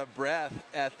bit out of breath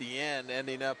at the end,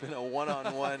 ending up in a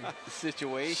one-on-one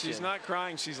situation. She's not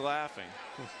crying, she's laughing.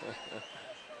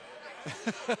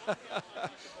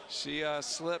 She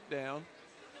slipped down,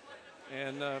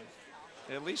 and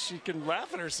at least she can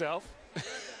laugh at herself.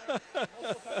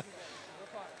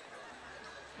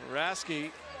 Rasky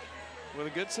with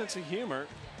a good sense of humor.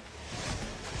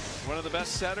 One of the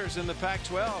best setters in the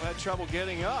Pac-12 had trouble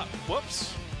getting up.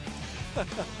 Whoops.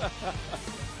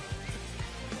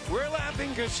 We're laughing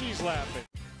because she's laughing.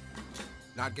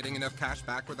 Not getting enough cash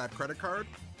back with that credit card?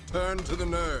 Turn to the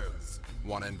nerds.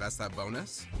 Want to invest that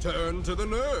bonus? Turn to the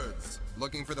nerds.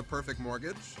 Looking for the perfect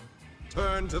mortgage?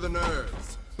 Turn to the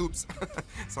nerds. Oops,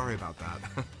 sorry about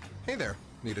that. Hey there,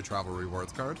 need a travel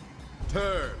rewards card?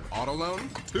 Turn. Auto loan?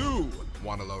 2.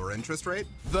 Want a lower interest rate?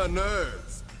 The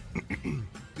nerds.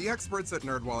 The experts at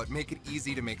NerdWallet make it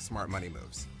easy to make smart money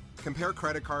moves. Compare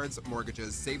credit cards,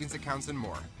 mortgages, savings accounts, and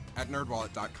more at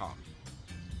nerdwallet.com.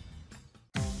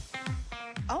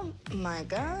 Oh my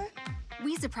God.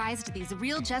 We surprised these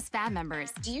real Just Fab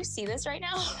members. Do you see this right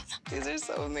now? These are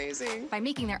so amazing. By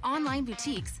making their online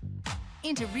boutiques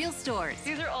into real stores.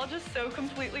 These are all just so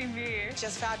completely me.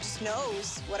 Just Fab just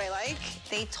knows what I like.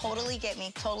 They totally get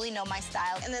me, totally know my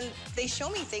style. And then they show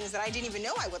me things that I didn't even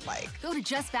know I would like. Go to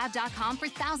justfab.com for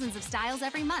thousands of styles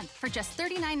every month for just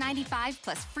 $39.95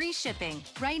 plus free shipping.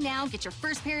 Right now, get your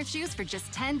first pair of shoes for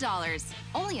just $10.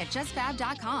 Only at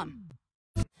justfab.com.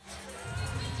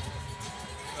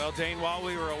 Well, Dane, while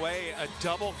we were away, a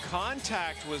double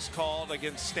contact was called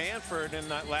against Stanford in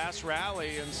that last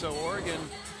rally, and so Oregon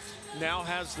now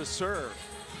has the serve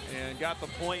and got the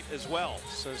point as well.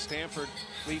 So Stanford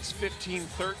leads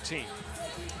 15-13,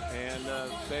 and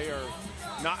they are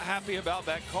not happy about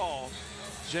that call.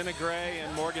 Jenna Gray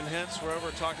and Morgan Hintz were over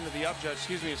talking to the up judge.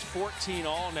 Excuse me, it's 14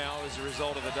 all now as a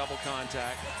result of the double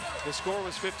contact. The score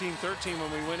was 15-13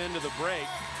 when we went into the break,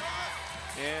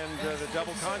 and the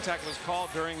double contact was called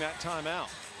during that timeout.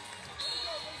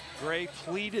 Gray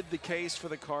pleaded the case for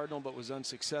the Cardinal but was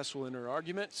unsuccessful in her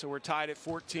argument, so we're tied at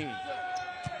 14.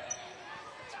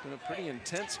 It's been a pretty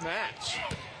intense match.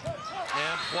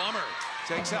 And Plummer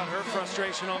takes out her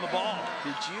frustration on the ball.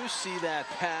 Did you see that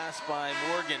pass by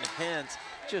Morgan Hintz?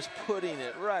 Just putting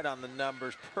it right on the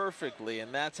numbers perfectly,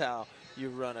 and that's how you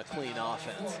run a clean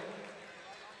offense.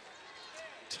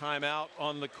 Timeout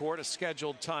on the court, a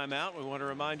scheduled timeout. We want to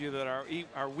remind you that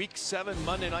our Week 7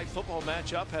 Monday Night Football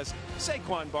matchup has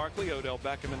Saquon Barkley, Odell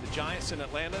Beckham, and the Giants in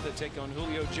Atlanta to take on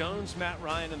Julio Jones, Matt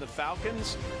Ryan, and the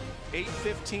Falcons.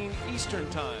 8:15 Eastern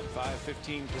Time,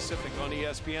 5:15 Pacific on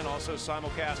ESPN. Also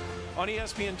simulcast on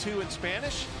ESPN2 in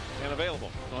Spanish and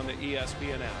available on the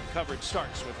ESPN app. Coverage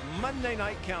starts with Monday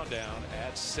Night Countdown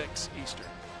at 6 Eastern.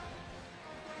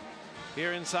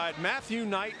 Here inside Mathew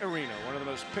Knight Arena, one of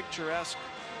the most picturesque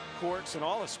courts in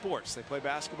all of sports. They play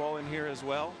basketball in here as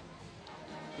well.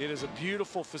 It is a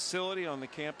beautiful facility on the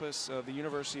campus of the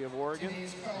University of Oregon.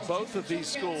 Both of these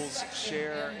schools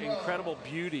share incredible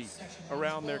beauty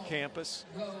around their campus.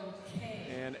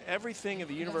 And everything at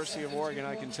the University of Oregon,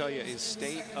 I can tell you, is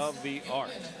state of the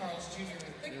art.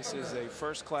 This is a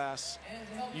first-class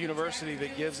university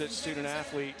that gives its student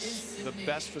athletes the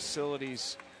best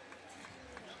facilities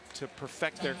to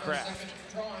perfect their craft.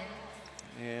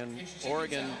 And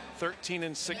Oregon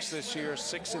 13-6 this year,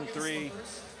 6-3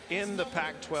 in the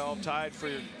Pac-12, tied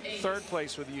for third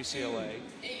place with UCLA,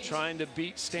 trying to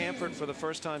beat Stanford for the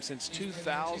first time since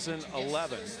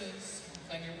 2011.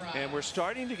 And we're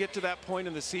starting to get to that point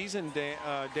in the season,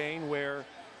 Dane, where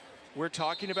we're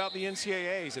talking about the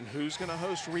NCAAs and who's going to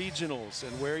host regionals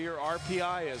and where your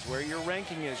RPI is, where your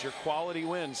ranking is, your quality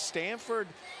wins. Stanford,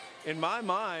 in my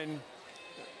mind,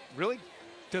 really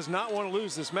does not want to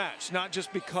lose this match, not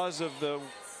just because of the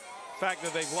fact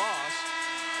that they've lost,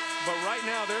 but right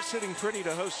now they're sitting pretty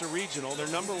to host a regional. They're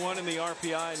 #1 in the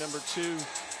RPI,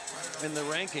 #2 in the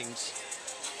rankings.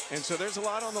 And so there's a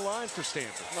lot on the line for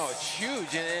Stanford. No, it's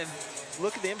huge. And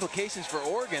look at the implications for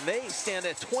Oregon. They stand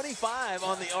at 25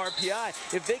 on the RPI.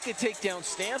 If they could take down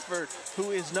Stanford,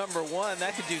 who is #1,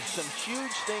 that could do some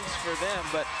huge things for them.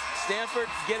 But Stanford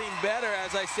getting better,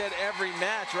 as I said, every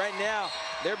match. Right now,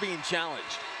 they're being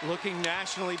challenged. Looking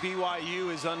nationally, BYU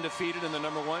is undefeated and the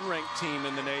 #1 ranked team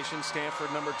in the nation. Stanford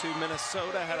 #2.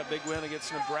 Minnesota had a big win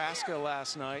against Nebraska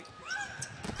last night.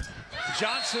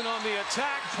 Johnson on the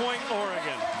attack, point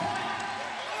Oregon.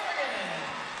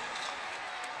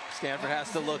 Stanford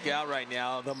has to look out right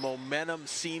now. The momentum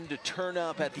seemed to turn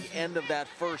up at the end of that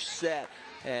first set,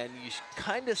 and you're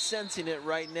kind of sensing it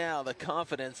right now, the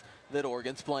confidence that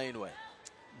Oregon's playing with.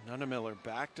 Nunna Miller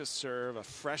back to serve, a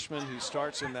freshman who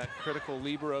starts in that critical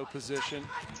libero position.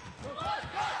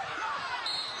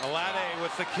 Alade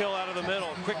with the kill out of the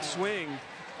middle, quick swing.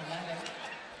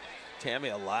 Tammy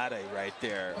Alade right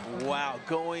there. Wow,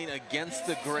 going against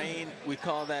the grain. We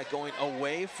call that going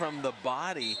away from the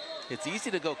body. It's easy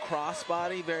to go cross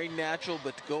body, very natural,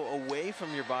 but to go away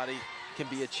from your body can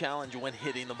be a challenge when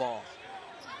hitting the ball.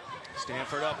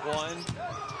 Stanford up 1.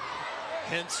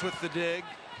 Hintz with the dig.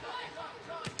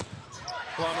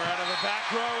 Plummer out of the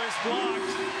back row is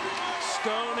blocked.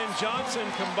 Stone and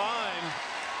Johnson combine.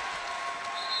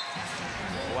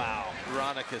 Wow,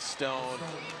 Veronica Stone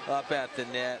up at the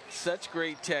net. Such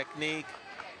great technique.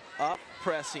 Up,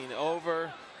 pressing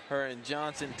over. Her and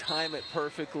Johnson time it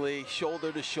perfectly,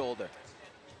 shoulder to shoulder.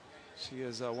 She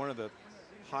is one of the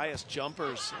highest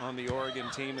jumpers on the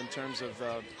Oregon team in terms of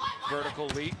vertical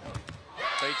leap.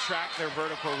 They track their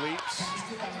vertical leaps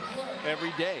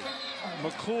every day.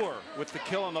 McClure with the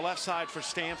kill on the left side for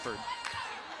Stanford.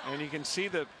 And you can see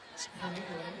the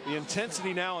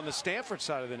intensity now on the Stanford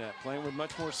side of the net, playing with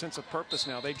much more sense of purpose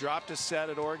now. They dropped a set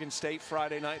at Oregon State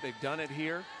Friday night. They've done it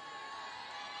here.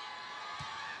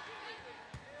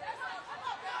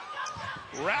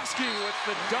 Rasky with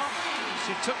the dunk.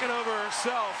 She took it over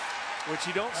herself, which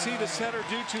you don't see the setter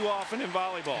do too often in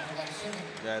volleyball.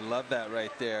 Yeah, I love that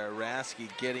right there. Rasky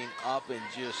getting up and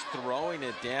just throwing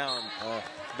it down.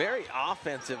 Very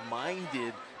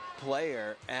offensive-minded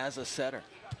player as a setter.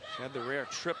 She had the rare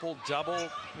triple-double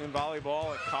in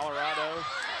volleyball at Colorado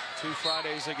 2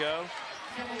 Fridays ago.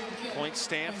 Point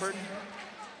Stanford.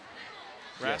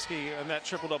 Rasky in that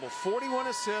triple-double. 41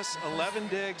 assists, 11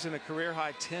 digs, and a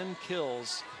career-high 10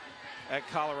 kills at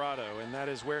Colorado, and that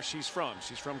is where she's from.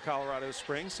 She's from Colorado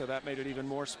Springs, so that made it even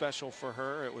more special for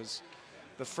her. It was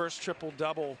the first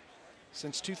triple-double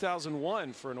since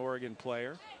 2001 for an Oregon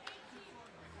player.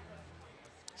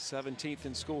 17th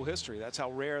in school history. That's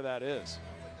how rare that is.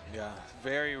 Yeah,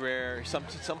 very rare. Some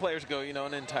players go, you know,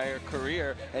 an entire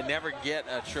career and never get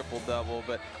a triple-double,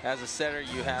 but as a setter,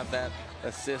 you have that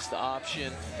assist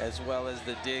option as well as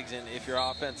the digs, and if you're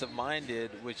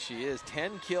offensive-minded, which she is,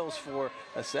 10 kills for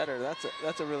a setter,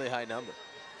 that's a really high number.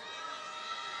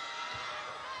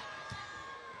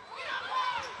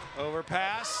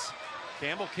 Overpass.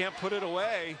 Campbell can't put it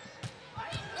away.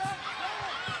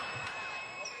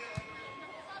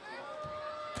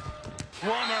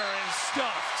 Plummer is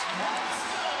stuffed.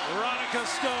 Veronica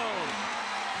Stone,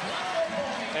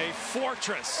 a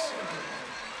fortress.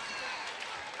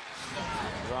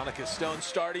 Veronica Stone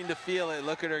starting to feel it.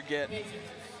 Look at her get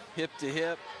hip to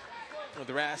hip with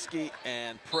Rasky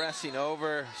and pressing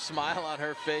over. Smile on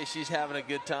her face. She's having a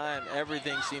good time.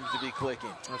 Everything seems to be clicking.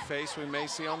 A face we may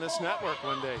see on this network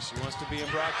one day. She wants to be in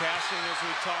broadcasting, as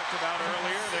we talked about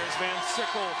earlier. There's Van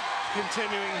Sickle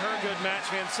continuing her good match.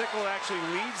 Van Sickle actually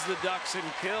leads the Ducks in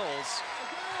kills.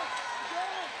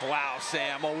 Wow,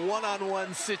 Sam, a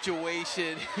one-on-one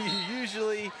situation. You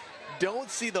usually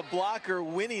don't see the blocker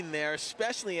winning there,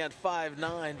 especially at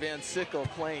 5'9". Van Sickle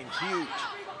playing huge.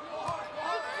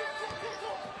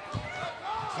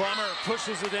 Plummer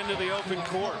pushes it into the open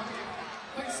court.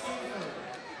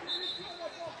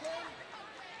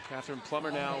 Catherine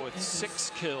Plummer now with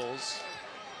 6 kills.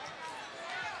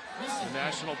 The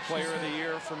National Player of the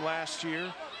Year from last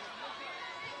year.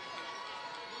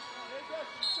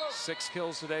 6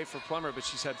 kills today for Plummer, but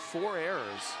she's had 4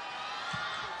 errors.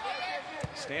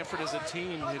 Stanford as a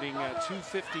team hitting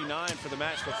 259 for the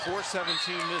match, but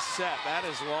 417 this set. That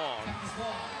is long.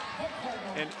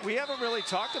 And we haven't really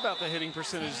talked about the hitting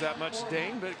percentage that much,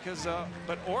 Dane,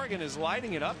 but Oregon is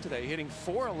lighting it up today, hitting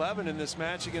 411 in this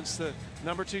match against the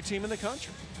 #2 team in the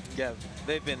country. Yeah,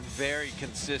 they've been very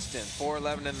consistent.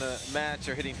 411 in the match.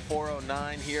 They're hitting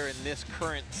 409 here in this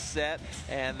current set,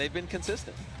 and they've been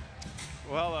consistent.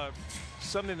 Well,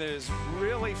 something that is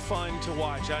really fun to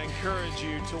watch. I encourage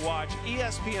you to watch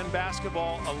ESPN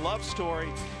Basketball, A Love Story.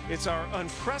 It's our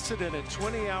unprecedented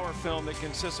 20-hour film that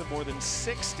consists of more than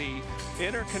 60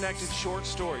 interconnected short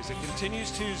stories. It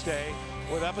continues Tuesday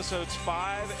with episodes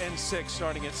 5 and 6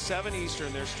 starting at 7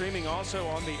 Eastern. They're streaming also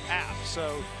on the app,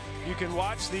 so you can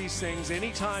watch these things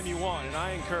anytime you want, and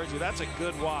I encourage you. That's a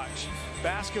good watch.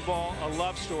 Basketball, A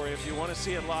Love Story, if you want to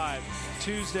see it live,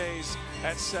 Tuesdays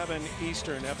at 7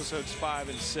 Eastern, episodes 5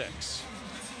 and 6.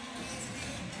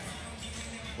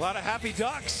 A lot of happy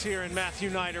Ducks here in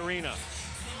Mathew Knight Arena.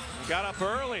 We got up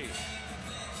early.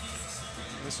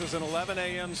 This was an 11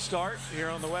 a.m. start here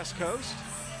on the West Coast.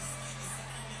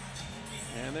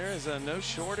 And there is no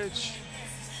shortage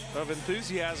of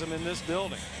enthusiasm in this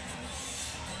building.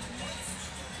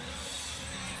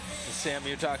 Sam,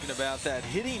 you're talking about that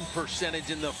hitting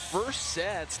percentage in the first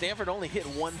set. Stanford only hit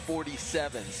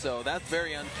 147, so that's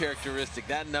very uncharacteristic.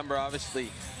 That number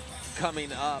obviously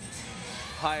coming up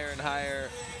higher and higher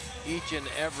each and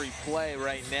every play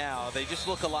right now. They just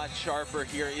look a lot sharper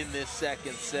here in this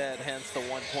second set, hence the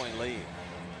 1-point lead.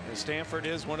 Stanford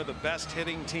is one of the best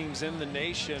hitting teams in the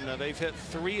nation. They've hit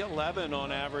 311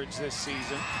 on average this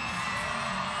season.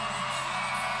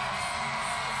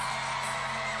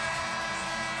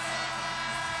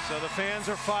 So the fans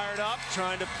are fired up,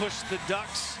 trying to push the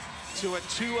Ducks to a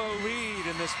 2-0 lead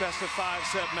in this best-of-5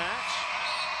 set match.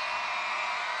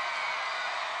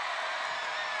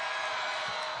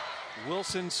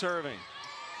 Wilson serving.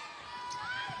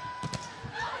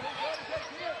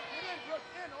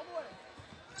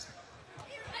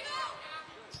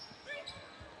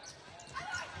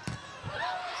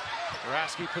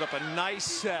 Rasky put up a nice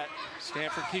set.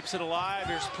 Stanford keeps it alive.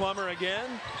 Here's Plummer again.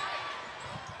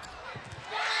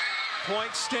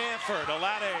 Point Stanford.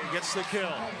 Alade gets the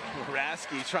kill.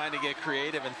 Rasky trying to get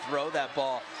creative and throw that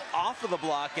ball off of the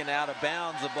block and out of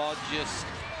bounds. The ball just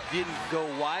didn't go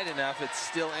wide enough. It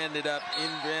still ended up in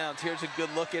bounds. Here's a good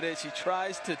look at it. She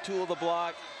tries to tool the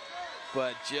block,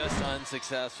 but just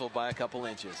unsuccessful by a couple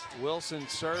inches. Wilson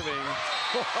serving.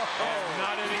 And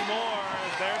not anymore.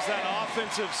 There's that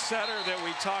offensive setter that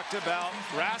we talked about,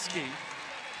 Rasky.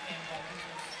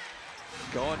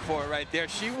 Going for it right there.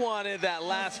 She wanted that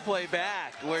last play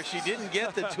back where she didn't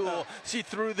get the tool. She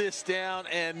threw this down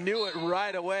and knew it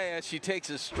right away as she takes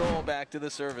a stroll back to the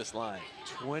service line.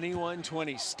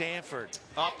 21-20, Stanford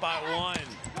up by 1.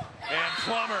 And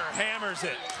Plummer hammers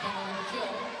it.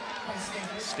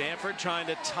 Stanford trying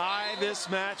to tie this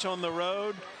match on the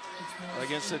road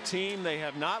against a team they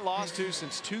have not lost to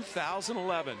since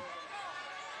 2011.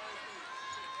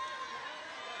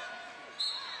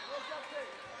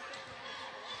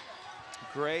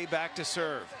 Gray back to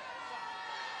serve.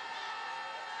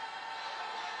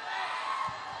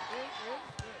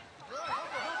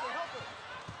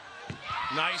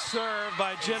 Nice serve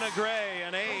by Jenna Gray,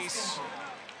 an ace.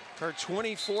 Her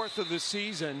 24th of the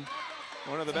season.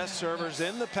 One of the best servers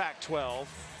in the Pac-12.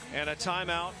 And a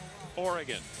timeout,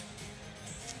 Oregon.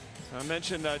 I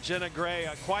mentioned Jenna Gray,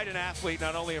 quite an athlete,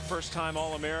 not only a first-time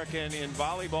All-American in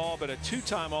volleyball, but a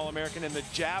two-time All-American in the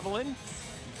javelin.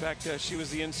 In fact, she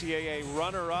was the NCAA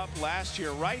runner-up last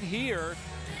year right here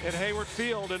at Hayward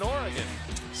Field in Oregon.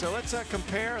 So let's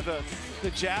compare the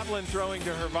javelin throwing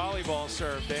to her volleyball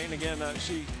serve, Dane. Again,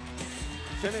 she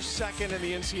finished second in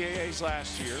the NCAAs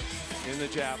last year in the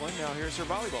javelin. Now here's her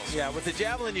volleyball serve. Yeah, with the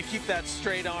javelin, you keep that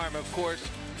straight arm. Of course,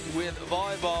 with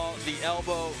volleyball, the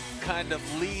elbow kind of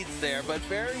leads there, but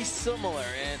very similar.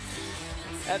 And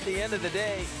at the end of the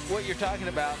day, what you're talking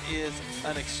about is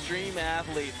an extreme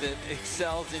athlete that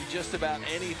excels in just about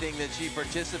anything that she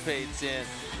participates in.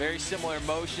 Very similar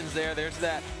motions there. There's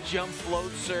that jump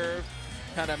float serve,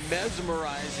 kind of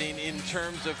mesmerizing in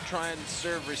terms of trying to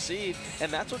serve receive.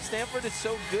 And that's what Stanford is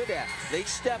so good at. They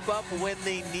step up when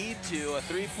they need to. A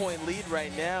 3-point lead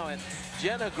right now. And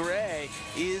Jenna Gray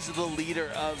is the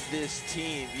leader of this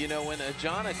team. You know, when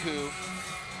Ajanaku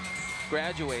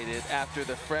graduated after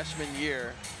the freshman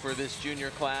year for this junior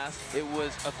class, it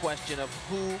was a question of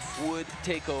who would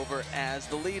take over as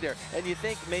the leader. And you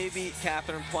think maybe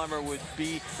Catherine Plummer would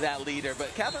be that leader,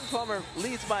 but Catherine Plummer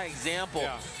leads by example.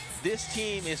 Yeah. This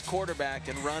team is quarterbacked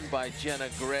and run by Jenna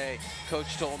Gray.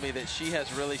 Coach told me that she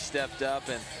has really stepped up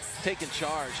and taken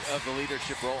charge of the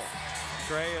leadership role.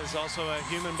 Gray is also a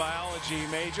human biology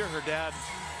major. Her dad,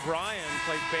 Brian,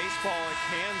 played baseball at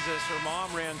Kansas. Her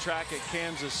mom ran track at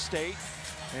Kansas State.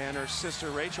 And her sister,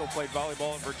 Rachel, played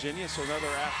volleyball at Virginia, so another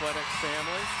athletic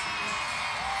family.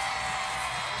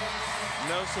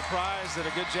 No surprise that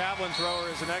a good javelin thrower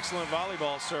is an excellent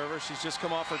volleyball server. She's just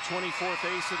come off her 24th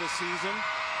ace of the season.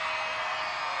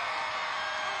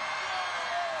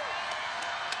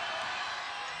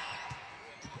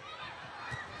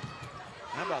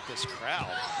 How about this crowd?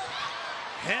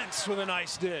 Hence with a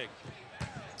nice dig.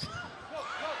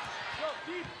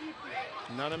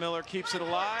 Nunna Miller keeps it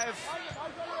alive.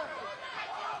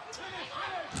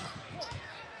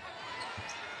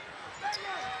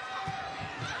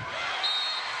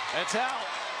 It's out.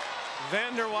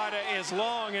 Vanderweide is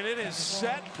long, and it is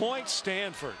set point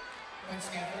Stanford.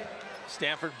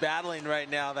 Stanford battling right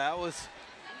now. That was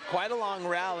quite a long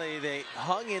rally. They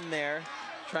hung in there,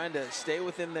 trying to stay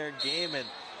within their game and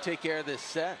take care of this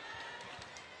set.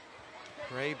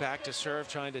 Gray back to serve,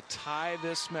 trying to tie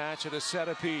this match at a set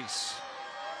apiece.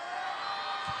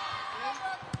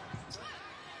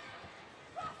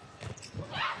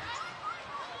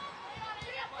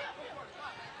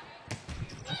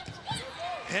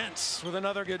 Hence with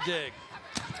another good dig.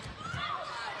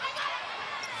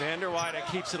 Vanderweide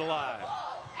keeps it alive.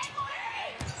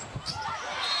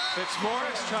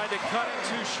 Fitzmaurice tried to cut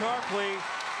it too sharply.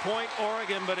 Point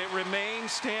Oregon, but it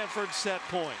remains Stanford's set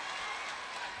point.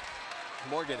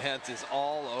 Morgan Hentz is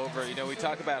all over. You know, we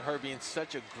talk about her being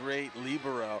such a great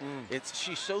libero.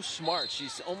 She's so smart.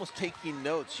 She's almost taking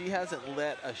notes. She hasn't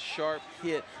let a sharp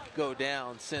hit go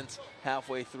down since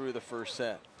halfway through the first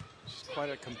set. She's quite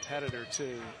a competitor,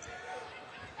 too.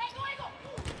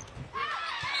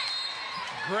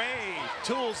 Gray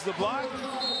tools the block.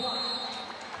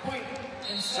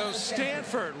 So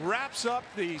Stanford wraps up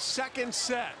the second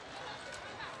set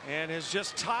and has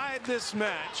just tied this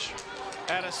match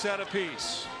at a set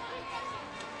apiece.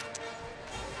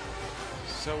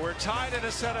 So we're tied at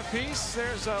a set apiece.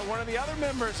 There's one of the other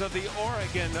members of the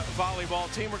Oregon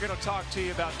volleyball team. We're going to talk to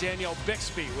you about Danielle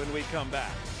Bixby when we come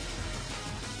back.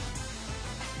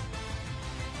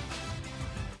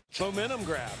 Momentum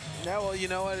grab. Yeah, well, you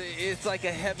know what? It's like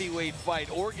a heavyweight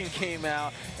fight. Oregon came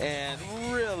out and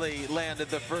really landed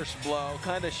the first blow,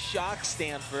 kind of shocked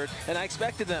Stanford, and I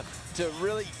expected them to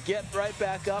really get right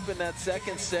back up in that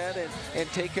second set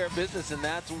and take care of business, and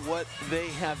that's what they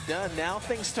have done. Now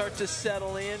things start to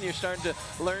settle in. You're starting to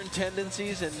learn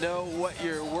tendencies and know what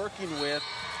you're working with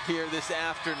here this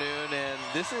afternoon, and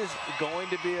this is going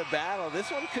to be a battle.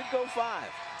 This one could go 5.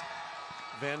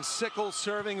 Van Sickle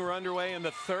serving. We're underway in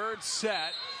the third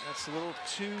set. That's a little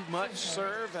too much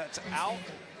serve. That's out.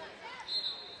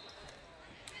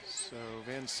 So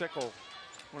Van Sickle,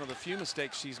 one of the few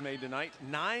mistakes she's made tonight.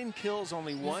 9 kills,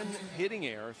 only 1 hitting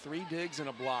error, 3 digs and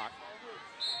a block.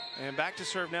 And back to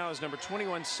serve now is number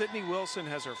 21, Sydney Wilson,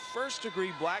 has her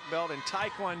first-degree black belt in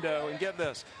Taekwondo. And get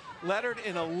this, lettered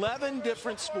in 11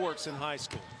 different sports in high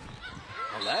school.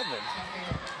 11?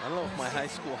 I don't know if my high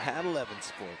school had 11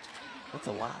 sports. That's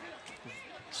a lot.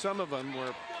 Some of them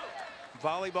were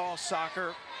volleyball,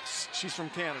 soccer. She's from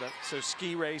Canada, so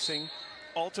ski racing,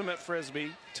 ultimate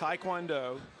frisbee,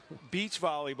 taekwondo, beach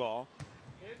volleyball.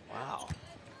 Wow.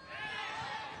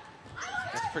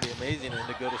 That's pretty amazing, and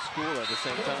to go to school at the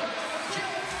same time.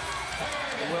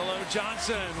 Willow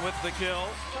Johnson with the kill,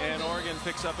 and Oregon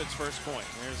picks up its first point.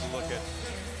 There's a look at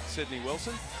Sydney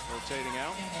Wilson rotating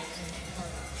out.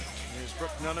 Here's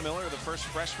Brooke Nunna Miller, the first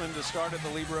freshman to start at the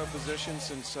libero position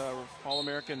since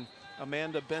All-American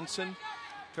Amanda Benson.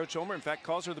 Coach Ulmer, in fact,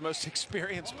 calls her the most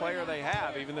experienced player they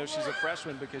have, even though she's a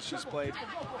freshman, because she's played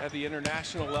at the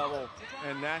international level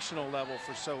and national level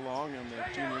for so long on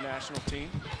the junior national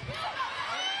team.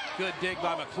 Good dig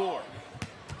by McClure.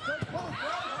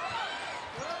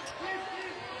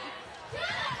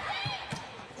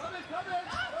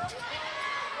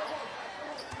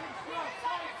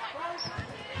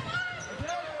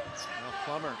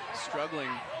 Plummer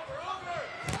struggling.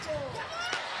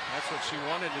 That's what she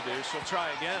wanted to do. She'll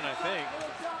try again, I think.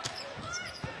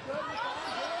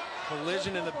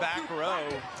 Collision in the back row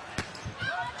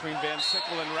between Van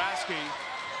Sickle and Rasky.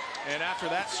 And after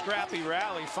that scrappy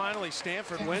rally, finally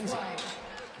Stanford wins it.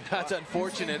 That's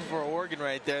unfortunate for Oregon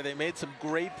right there. They made some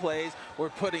great plays. We're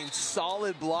putting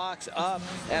solid blocks up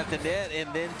at the net,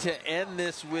 and then to end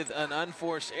this with an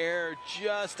unforced error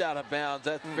just out of bounds.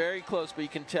 That's very close, but you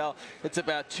can tell it's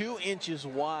about 2 inches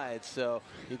wide. So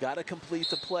you got to complete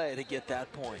the play to get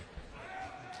that point.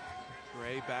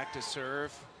 Gray back to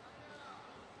serve.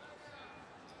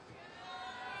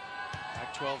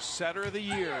 Pac-12 setter of the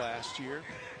year last year.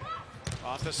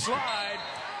 Off the slide,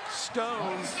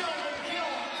 Stone.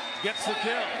 gets the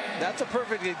kill. That's a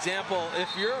perfect example. If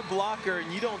you're a blocker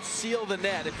and you don't seal the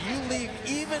net, if you leave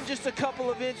even just a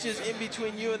couple of inches in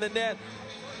between you and the net,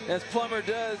 as Plummer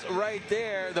does right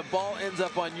there, the ball ends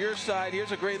up on your side.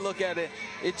 Here's a great look at it.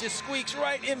 It just squeaks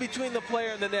right in between the player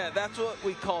and the net. That's what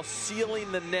we call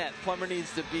sealing the net. Plummer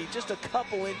needs to be just a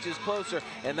couple inches closer,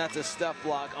 and that's a stuff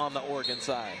block on the Oregon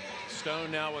side.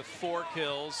 Stone now with 4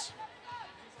 kills.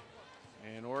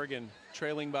 And Oregon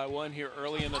trailing by 1 here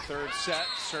early in the 3rd set.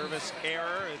 Service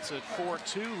error. It's a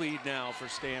 4-2 lead now for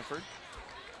Stanford.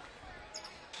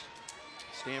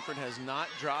 Stanford has not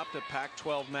dropped a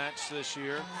Pac-12 match this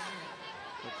year.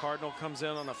 The Cardinal comes in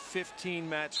on a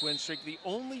 15-match win streak. The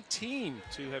only team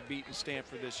to have beaten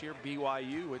Stanford this year,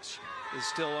 BYU, which is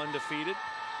still undefeated.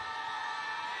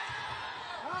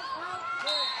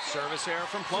 Service error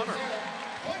from Plummer.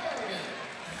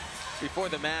 Before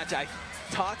the match, I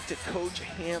talked to Coach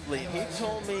Hambley, and he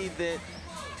told me that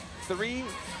 3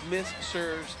 missed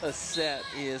serves a set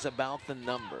is about the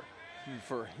number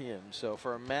for him. So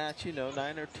for a match, you know,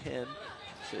 9 or 10,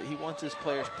 so he wants his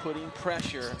players putting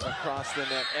pressure across the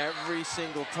net every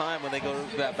single time when they go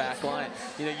to that back line.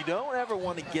 You know, you don't ever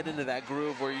want to get into that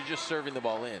groove where you're just serving the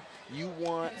ball in. You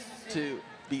want to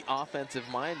be offensive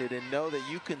minded and know that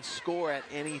you can score at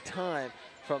any time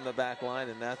from the back line,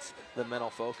 and that's the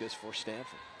mental focus for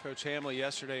Stanford. Coach Hambley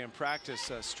yesterday in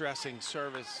practice stressing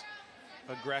service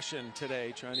aggression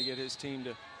today, trying to get his team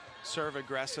to serve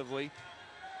aggressively.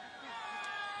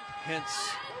 Hence,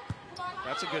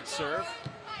 that's a good serve.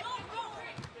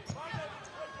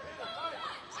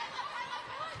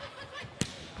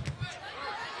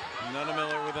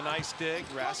 Miller with a nice dig.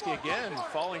 Rasky again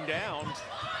falling down.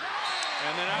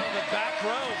 And then out of the back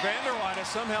row, Vanderweyde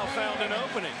somehow found an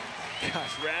opening.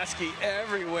 Gosh, Rasky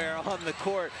everywhere on the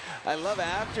court. I love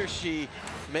after she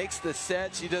makes the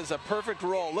set, she does a perfect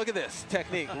roll. Look at this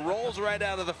technique. Rolls right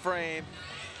out of the frame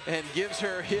and gives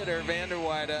her hitter,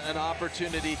 Vanderweyde, an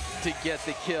opportunity to get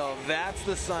the kill. That's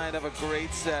the sign of a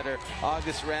great setter.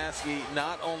 August Rasky,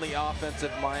 not only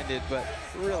offensive-minded, but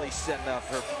really setting up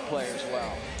her players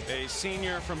well. A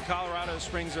senior from Colorado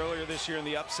Springs earlier this year in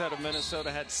the upset of Minnesota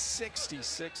had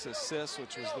 66 assists,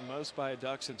 which was the most by a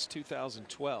Duck since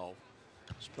 2012.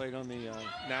 She played on the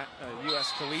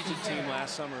U.S. collegiate team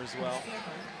last summer as well.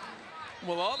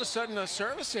 Well, all of a sudden,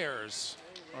 service errors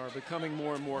are becoming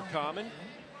more and more common.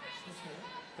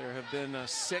 There have been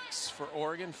 6 for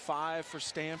Oregon, 5 for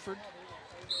Stanford.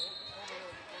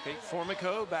 Kate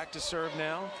Formico back to serve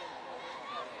now.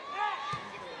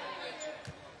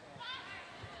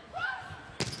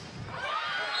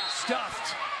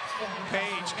 Stuffed.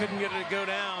 Page couldn't get it to go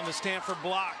down. The Stanford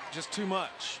block, just too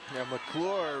much. Yeah,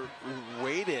 McClure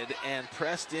waited and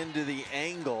pressed into the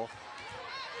angle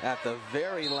at the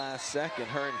very last second.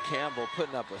 Her and Campbell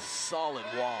putting up a solid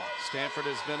wall. Stanford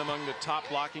has been among the top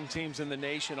blocking teams in the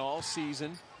nation all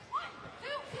season.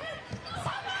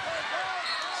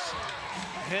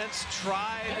 Hence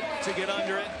tried to get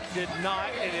under it, did not.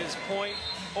 It is point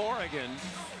Oregon.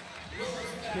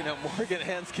 You know, Morgan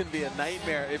Hens can be a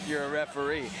nightmare if you're a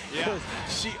referee. Yeah.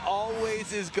 She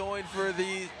always is going for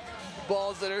these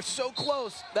balls that are so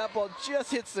close. That ball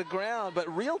just hits the ground,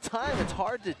 but real time, it's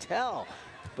hard to tell.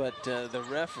 But the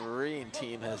refereeing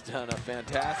team has done a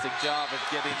fantastic job of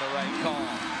getting the right call.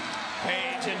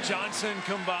 Page and Johnson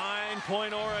combined,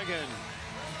 point Oregon.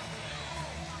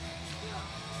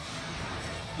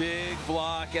 Big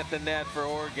block at the net for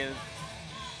Oregon.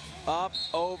 Up,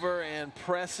 over, and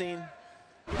pressing.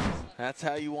 That's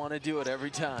how you want to do it every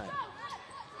time.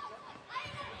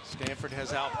 Stanford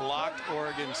has outblocked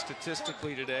Oregon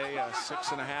statistically today,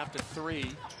 6.5 to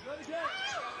 3.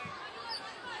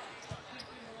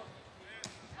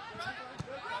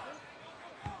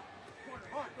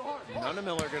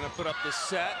 Miller going to put up the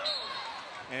set,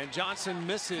 and Johnson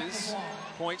misses,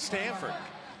 point Stanford.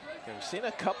 We've seen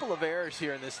a couple of errors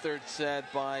here in this 3rd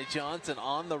set by Johnson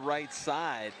on the right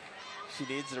side. She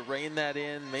needs to rein that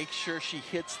in, make sure she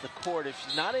hits the court. If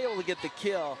she's not able to get the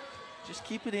kill, just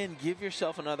keep it in, give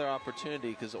yourself another opportunity,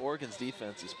 because Oregon's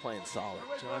defense is playing solid.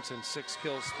 Johnson 6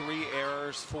 kills, 3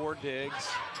 errors, 4 digs.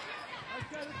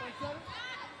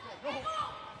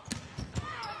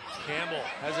 Campbell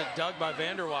has it dug by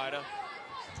Vanderweyde.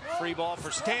 Free ball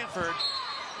for Stanford,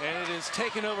 and it is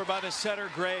taken over by the setter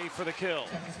Gray for the kill.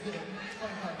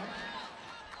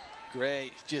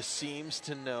 Gray just seems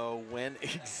to know when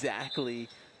exactly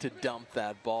to dump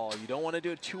that ball. You don't want to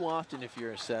do it too often if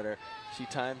you're a setter. She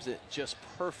times it just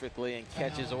perfectly and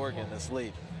catches Oregon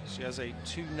asleep. She has a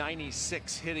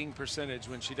 .296 hitting percentage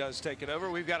when she does take it over.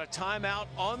 We've got a timeout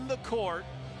on the court.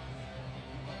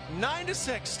 9 to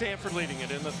 6, Stanford leading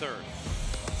it in the 3rd.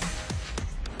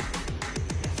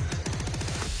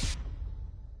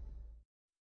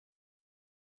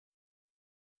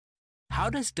 How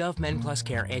does Dove Men Plus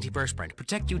Care Antiperspirant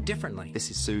protect you differently?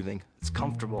 This is soothing. It's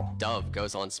comfortable. Dove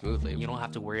goes on smoothly. You don't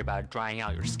have to worry about drying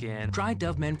out your skin. Try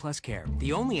Dove Men Plus Care,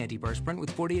 the only antiperspirant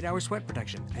with 48-hour sweat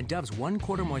protection and Dove's 1/4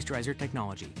 moisturizer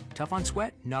technology. Tough on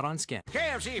sweat, not on skin.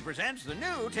 KFC presents the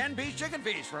new 10-piece chicken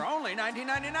feast for only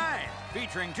 $19.99,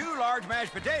 featuring 2 large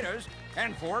mashed potatoes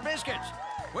and 4 biscuits,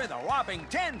 with a whopping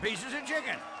 10 pieces of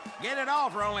chicken. Get it all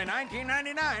for only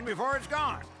 $19.99 before it's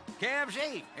gone.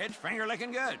 KFC, it's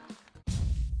finger-licking good.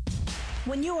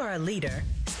 When you are a leader,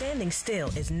 standing still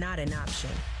is not an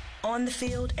option. On the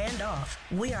field and off,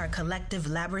 we are a collective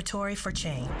laboratory for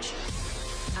change.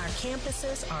 Our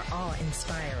campuses are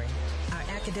awe-inspiring.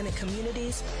 Our academic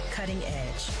communities, cutting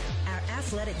edge. Our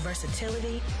athletic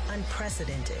versatility,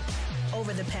 unprecedented.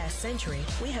 Over the past century,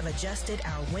 we have adjusted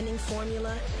our winning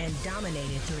formula and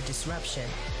dominated through disruption.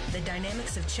 The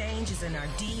dynamics of change is in our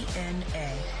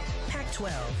DNA.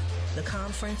 Pac-12, the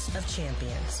Conference of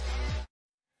Champions.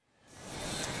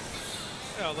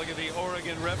 Oh, look at the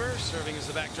Oregon River serving as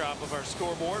the backdrop of our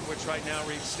scoreboard, which right now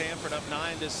reads Stanford up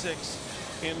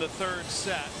 9-6 in the 3rd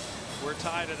set. We're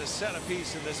tied at a set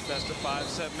apiece in this best-of-5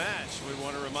 set match. We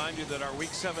want to remind you that our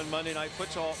Week 7 Monday Night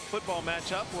Football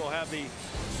matchup will have the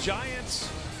Giants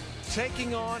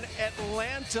taking on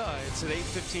Atlanta. It's at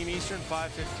 8:15 Eastern,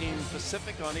 5:15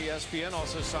 Pacific on ESPN.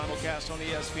 Also simulcast on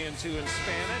ESPN2 in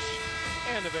Spanish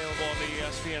and available on the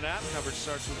ESPN app. Coverage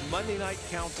starts with Monday Night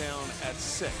Countdown at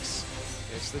 6.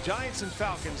 It's the Giants and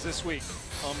Falcons this week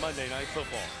on Monday Night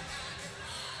Football.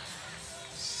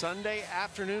 Sunday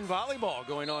afternoon volleyball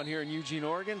going on here in Eugene,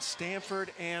 Oregon.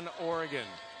 Stanford and Oregon.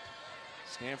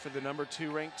 Stanford, the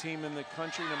 #2 ranked team in the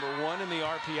country, #1 in the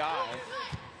RPI.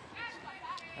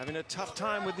 Having a tough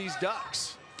time with these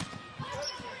Ducks.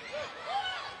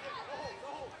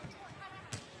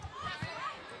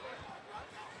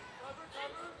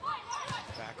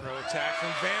 Back row attack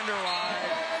from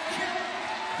Vanderwide.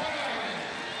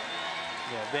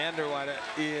 Yeah, Vanderwide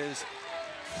is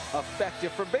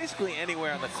effective from basically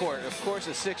anywhere on the court. Of course,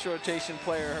 a 6 rotation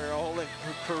player her whole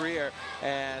career,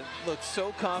 and looks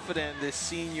so confident this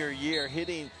senior year,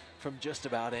 hitting from just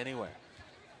about anywhere.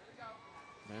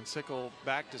 Van Sickle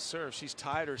back to serve. She's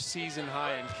tied her season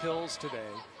high in kills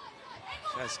today.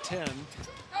 She has 10.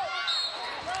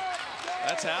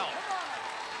 That's out.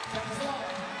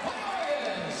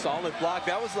 Solid block.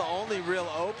 That was the only real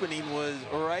opening, was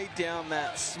right down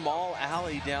that small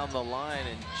alley down the line,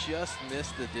 and just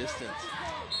missed the distance.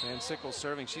 Van Sickle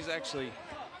serving. She's actually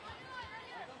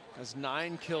has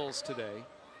 9 kills today.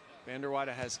 Vanderwide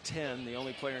has 10, the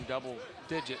only player in double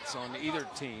digits on either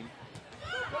team.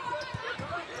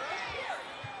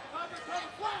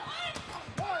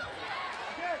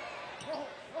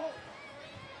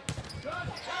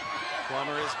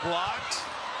 Plummer is blocked,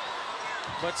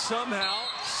 but somehow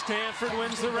Stanford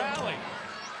wins the rally.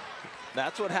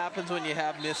 That's what happens when you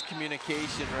have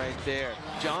miscommunication right there.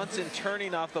 Johnson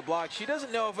turning off the block. She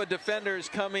doesn't know if a defender is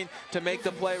coming to make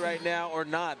the play right now or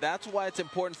not. That's why it's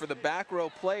important for the back row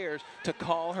players to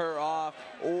call her off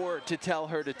or to tell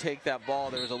her to take that ball.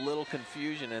 There was a little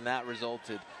confusion, and that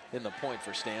resulted in the point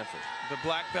for Stanford. The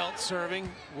black belt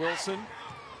serving, Wilson.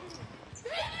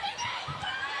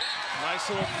 Nice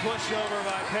little push over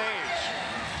by Page.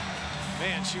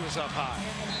 Man, she was up high.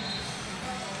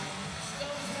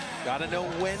 Got to know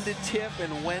when to tip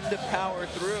and when to power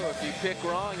through. If you pick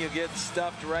wrong, you'll get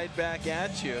stuffed right back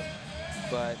at you.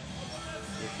 But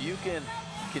if you can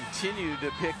continue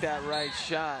to pick that right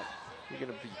shot, you're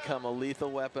going to become a lethal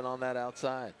weapon on that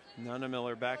outside. Nana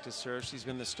Miller back to serve. She's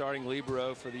been the starting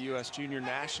libero for the U.S. junior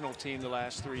national team the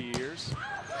last 3 years.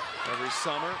 Every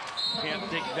summer. Can't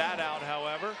dig that out,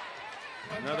 however.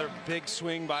 Another big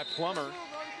swing by Plummer.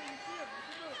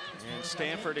 And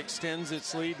Stanford extends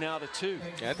its lead now to 2.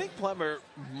 I think Plummer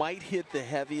might hit the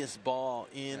heaviest ball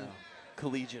in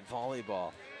collegiate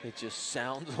volleyball. It just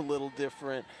sounds a little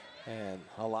different, and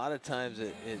a lot of times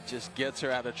it just gets her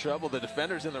out of trouble. The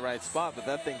defender's in the right spot, but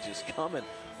that thing's just coming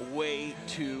way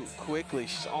too quickly.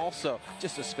 She's also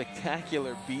just a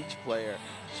spectacular beach player.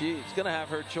 She's going to have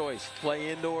her choice. Play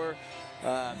indoor,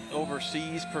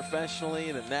 overseas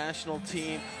professionally, the national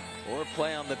team, or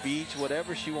play on the beach.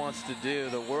 Whatever she wants to do,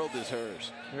 the world is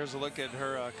hers. Here's a look at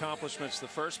her accomplishments. The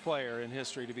first player in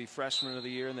history to be Freshman of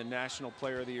the Year and the National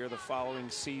Player of the Year the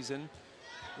following season.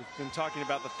 We've been talking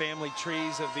about the family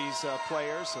trees of these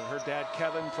players. So her dad,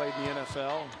 Kevin, played in the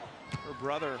NFL. Her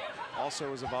brother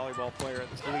also was a volleyball player at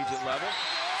the collegiate level.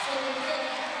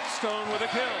 Stone with a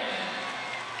kill.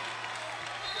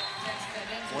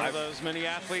 One of those many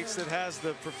athletes that has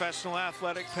the professional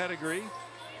athletic pedigree.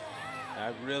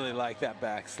 I really like that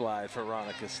backslide for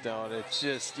Veronica Stone. It's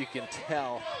just, you can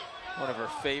tell one of her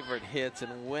favorite hits,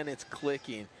 and when it's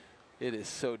clicking, it is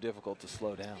so difficult to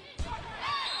slow down.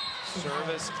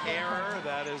 Service error.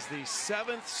 That is the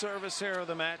 7th service error of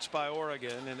the match by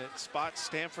Oregon, and it spots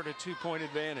Stanford a 2-point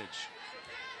advantage.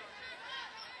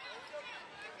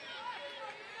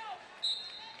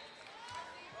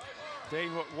 Dane,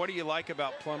 what do you like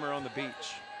about Plummer on the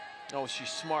beach? Oh, she's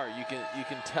smart. You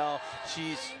can tell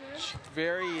she's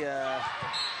very.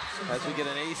 As we get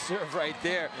an ace serve right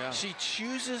there, she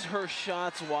chooses her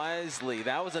shots wisely.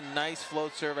 That was a nice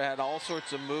float serve. It had all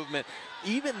sorts of movement.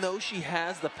 Even though she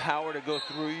has the power to go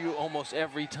through you almost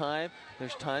every time,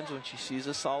 there's times when she sees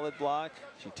a solid block,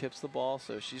 she tips the ball.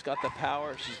 So she's got the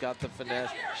power, she's got the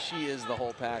finesse. She is the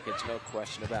whole package, no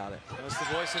question about it. That's the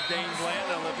voice of Dane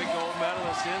Bland, Olympic gold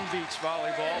medalist in beach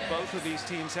volleyball. Both of these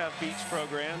teams have beach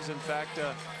programs. In fact,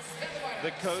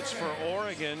 the coach for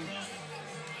Oregon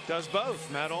does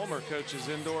both. Matt Ulmer coaches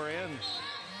indoor and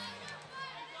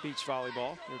beach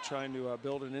volleyball. They're trying to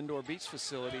build an indoor beach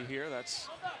facility here. That's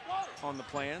on the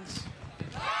plans.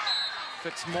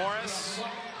 Fitzmaurice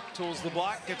tools the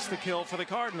block, gets the kill for the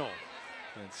Cardinal.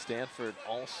 And Stanford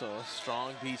also a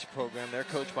strong beach program. They're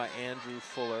coached by Andrew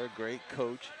Fuller, great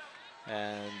coach.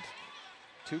 And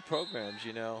 2 programs,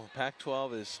 you know,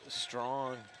 Pac-12 is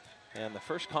strong. And the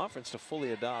first conference to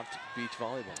fully adopt beach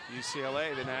volleyball.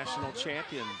 UCLA, the national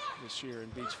champion this year in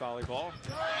beach volleyball.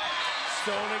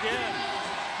 Stone again.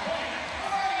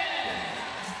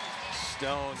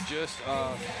 Stone, just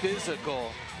a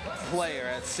physical player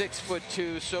at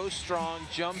 6'2", so strong,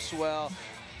 jumps well,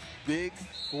 big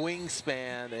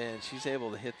wingspan, and she's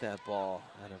able to hit that ball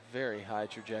at a very high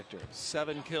trajectory.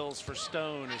 7 kills for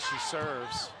Stone as she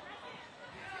serves.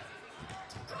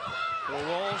 A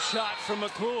roll shot from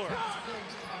McClure.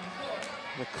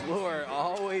 McClure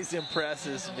always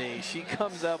impresses me. She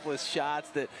comes up with shots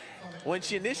that when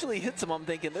she initially hits them, I'm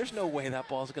thinking there's no way that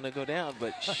ball's going to go down,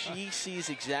 but she sees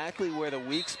exactly where the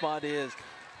weak spot is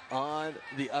on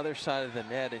the other side of the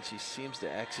net, and she seems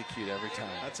to execute every time.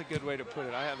 That's a good way to put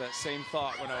it. I have that same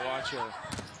thought when I watch her.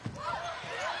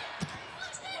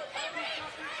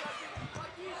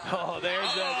 Oh,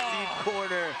 there's that deep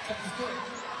corner.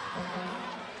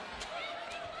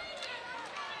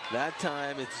 That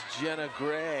time it's Jenna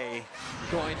Gray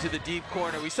going to the deep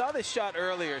corner. We saw this shot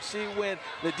earlier. See, when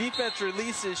the defense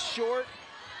releases short,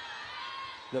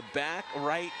 the back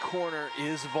right corner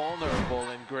is vulnerable,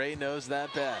 and Gray knows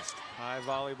that best. High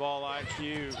volleyball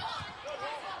IQ.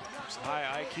 There's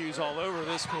high IQs all over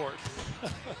this court.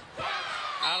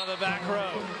 Out of the back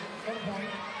row.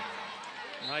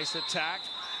 Nice attack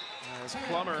as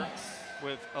Plummer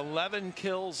with 11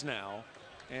 kills now,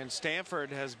 and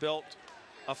Stanford has built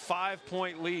a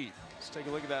 5-point lead. Let's take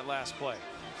a look at that last play.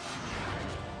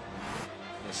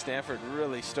 Stanford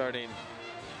really starting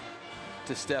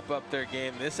to step up their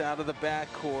game. This out of the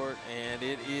backcourt, and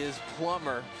it is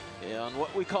Plummer on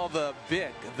what we call the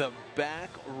BIC, the back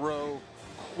row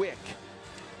quick.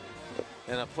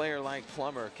 And a player like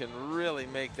Plummer can really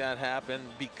make that happen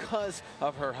because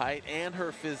of her height and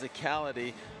her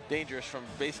physicality. Dangerous from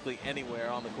basically anywhere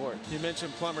on the court. You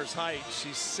mentioned Plummer's height.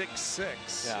 She's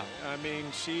 6'6". Yeah. I mean,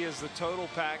 she is the total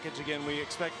package. Again, we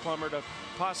expect Plummer to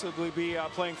possibly be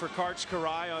playing for Karch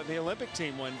Karai on the Olympic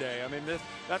team one day. I mean,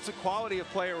 that's a quality of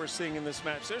player we're seeing in this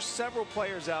match. There's several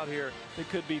players out here that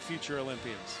could be future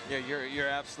Olympians. Yeah, you're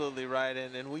absolutely right.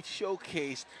 And we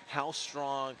showcased how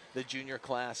strong the junior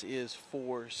class is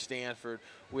for Stanford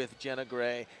with Jenna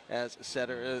Gray as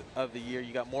setter of the year.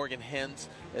 You got Morgan Hens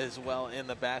as well in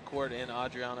the backcourt, and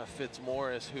Adriana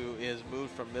Fitzmaurice, who is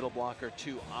moved from middle blocker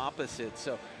to opposite.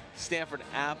 So Stanford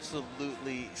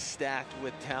absolutely stacked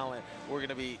with talent. We're going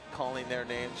to be calling their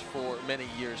names for many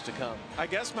years to come. I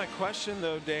guess my question,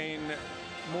 though, Dane,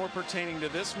 more pertaining to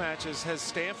this match is, has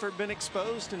Stanford been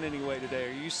exposed in any way today?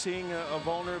 Are you seeing a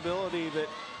vulnerability that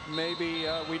maybe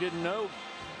we didn't know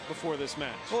before this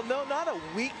match? Well, no, not a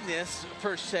weakness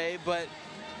per se, but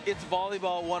it's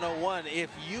volleyball 101. If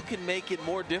you can make it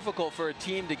more difficult for a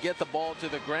team to get the ball to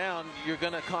the ground, you're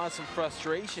going to cause some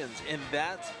frustrations, and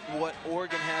that's what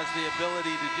Oregon has the ability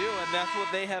to do, and that's what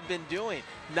they have been doing.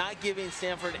 Not giving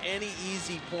Stanford any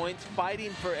easy points,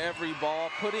 fighting for every ball,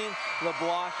 putting the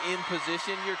block in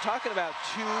position. You're talking about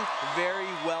 2 very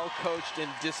well-coached and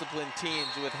disciplined teams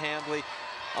with Hambly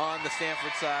on the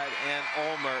Stanford side and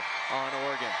Ulmer on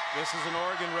Oregon. This is an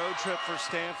Oregon road trip for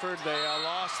Stanford. They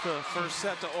lost the first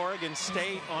set to Oregon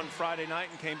State on Friday night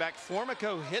and came back.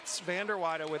 Formico hits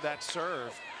Vanderweide with that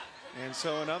serve. And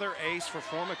so another ace for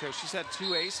Formico. She's had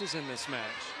 2 aces in this match.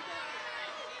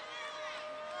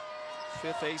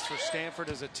 5th ace for Stanford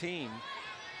as a team.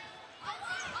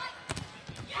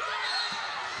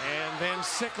 And Van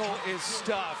Sickle is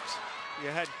stuffed. You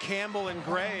had Campbell and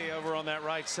Gray over on that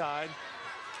right side.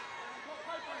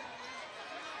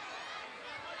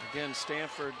 Again,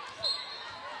 Stanford,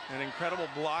 an incredible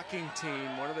blocking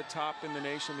team, one of the top in the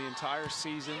nation the entire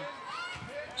season.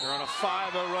 They're on a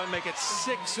 5-0 run, make it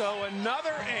 6-0.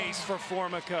 Another ace for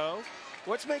Formico.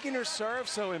 What's making her serve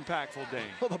so impactful, Dane?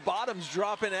 Well, the bottom's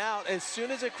dropping out. As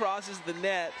soon as it crosses the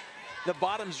net, the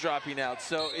bottom's dropping out.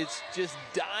 So it's just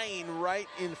dying right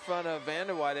in front of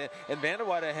Vanderweide. And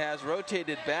Vanderweide has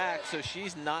rotated back, so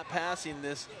she's not passing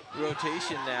this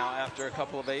rotation now after a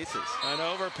couple of aces. An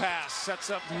overpass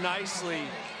sets up nicely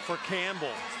for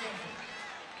Campbell.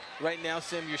 Right now,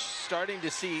 Sim, you're starting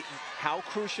to see how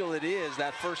crucial it is,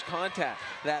 that first contact,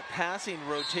 that passing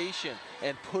rotation,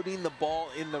 and putting the ball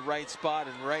in the right spot.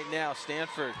 And right now,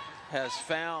 Stanford has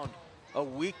found a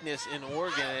weakness in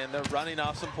Oregon, and they're running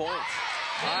off some points.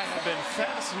 I have been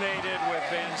fascinated with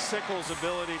Van Sickle's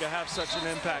ability to have such an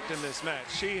impact in this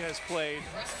match. She has played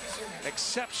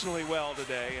exceptionally well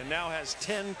today and now has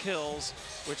 10 kills,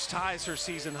 which ties her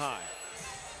season high.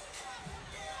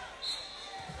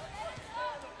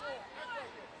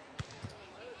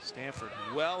 Stanford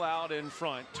well out in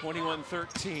front,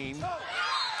 21-13.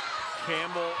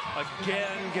 Campbell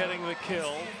again getting the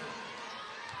kill.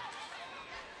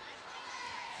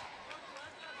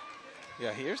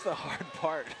 Yeah, here's the hard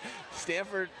part.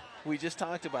 Stanford, we just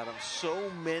talked about them. So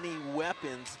many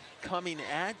weapons coming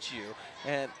at you.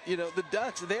 And, you know, the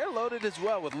Ducks, they're loaded as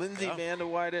well with Lindsay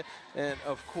Vanderweide and,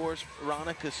 of course,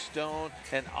 Ronica Stone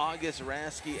and August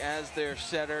Rasky as their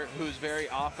setter, who's very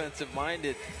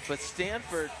offensive-minded. But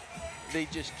Stanford, they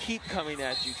just keep coming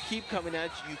at you, keep coming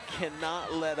at you. You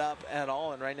cannot let up at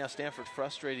all. And right now, Stanford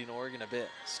frustrating Oregon a bit.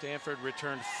 Stanford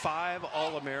returned 5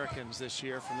 All-Americans this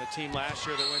year from the team last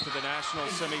year that went to the national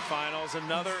semifinals.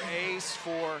 Another ace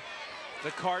for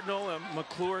the Cardinal and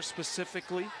McClure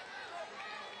specifically.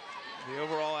 The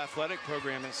overall athletic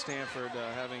program at Stanford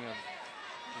having a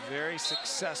very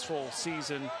successful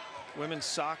season. Women's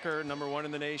soccer, #1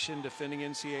 in the nation, defending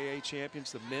NCAA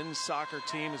champions. The men's soccer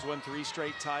team has won 3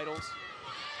 straight titles.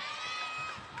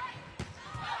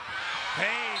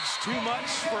 Page, too much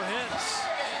for Hintz.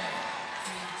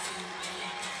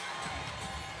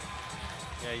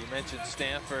 Yeah, you mentioned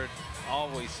Stanford,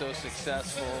 always so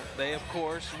successful. They, of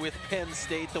course, with Penn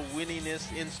State, the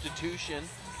winningest institution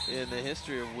in the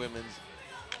history of women's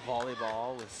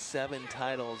volleyball, with 7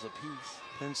 titles apiece.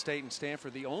 Penn State and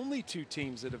Stanford, the only 2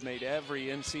 teams that have made every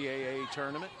NCAA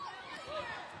tournament.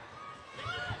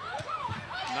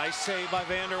 Nice save by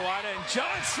Vanderweide and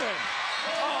Johnson.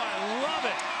 Oh, I love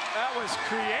it. That was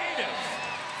creative.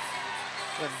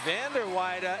 When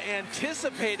Vanderweide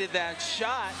anticipated that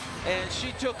shot and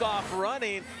she took off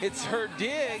running, it's her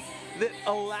dig that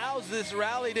allows this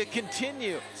rally to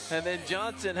continue. And then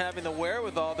Johnson having the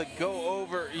wherewithal to go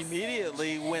over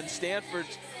immediately when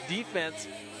Stanford's defense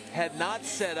had not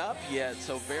set up yet.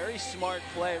 So very smart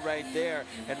play right there.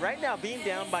 And right now, being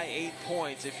down by 8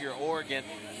 points, if you're Oregon,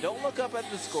 don't look up at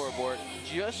the scoreboard.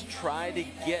 Just try to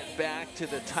get back to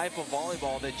the type of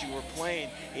volleyball that you were playing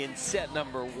in set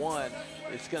 #1.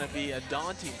 It's going to be a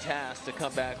daunting task to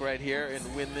come back right here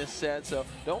and win this set. So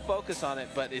don't focus on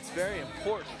it, but it's very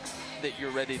important that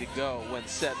you're ready to go when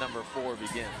set #4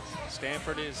 begins.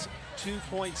 Stanford is 2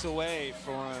 points away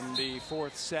from the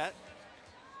 4th set.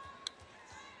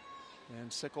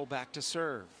 And Sickle back to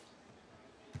serve.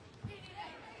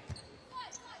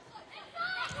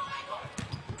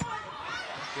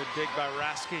 Good dig by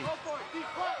Rasky.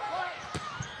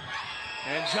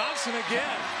 And Johnson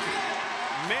again.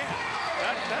 Man,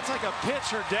 that's like a pitch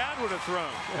her dad would have thrown.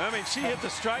 I mean, she hit the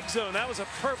strike zone. That was a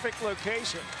perfect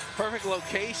location. Perfect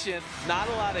location, not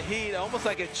a lot of heat, almost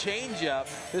like a changeup.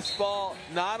 This ball,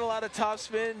 not a lot of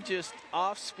topspin, just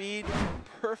off speed,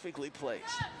 perfectly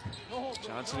placed.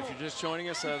 Johnson, if you're just joining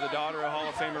us, the daughter of Hall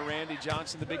of Famer Randy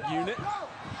Johnson, the big unit. Good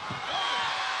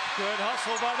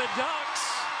hustle by the Ducks.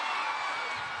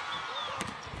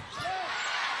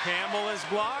 Campbell is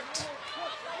blocked.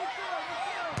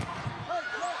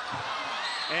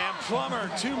 And Plummer,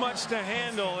 too much to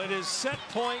handle. It is set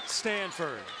point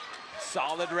Stanford.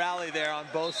 Solid rally there on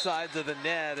both sides of the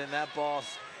net, and that ball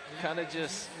kind of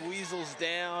just weasels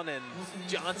down, and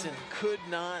Johnson could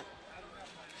not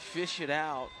fish it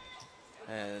out.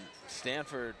 And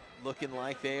Stanford looking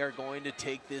like they are going to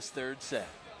take this 3rd set.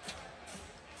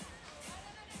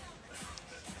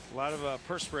 A lot of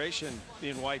perspiration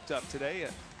being wiped up today.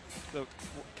 The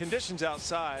conditions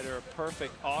outside are a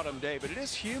perfect autumn day, but it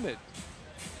is humid.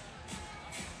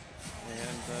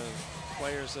 And the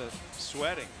players are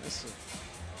sweating. This is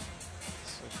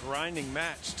a grinding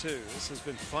match, too. This has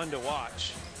been fun to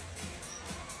watch.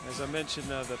 As I mentioned,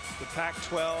 the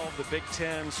Pac-12, the Big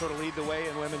Ten sort of lead the way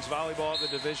in women's volleyball at the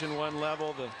Division I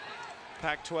level. The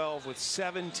Pac-12 with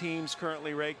 7 teams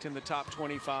currently ranked in the top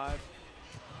 25.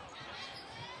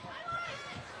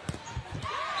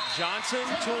 Johnson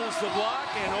tools the block,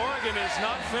 and Oregon is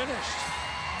not finished.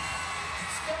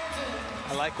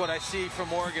 I like what I see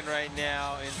from Oregon right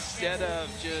now. Instead of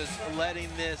just letting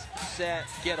this set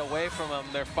get away from them,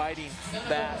 they're fighting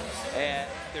back, and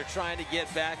they're trying to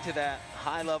get back to that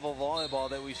high-level volleyball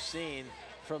that we've seen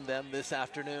from them this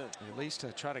afternoon. At least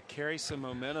to try to carry some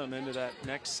momentum into that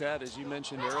next set, as you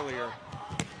mentioned earlier.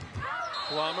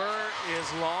 Plummer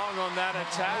is long on that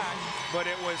attack, but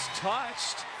it was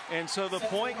touched, and so the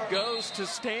point goes to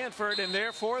Stanford, and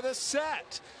therefore the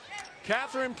set.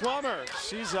 Catherine Plummer,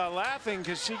 she's laughing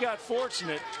because she got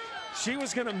fortunate. She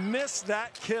was going to miss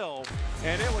that kill,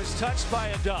 and it was touched by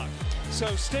a duck. So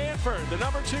Stanford, the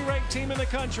number 2 ranked team in the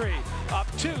country, up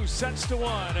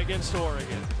 2-1 against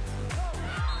Oregon.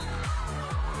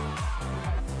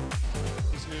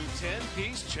 This new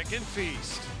 10-piece chicken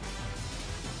feast.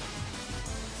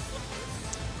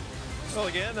 Well,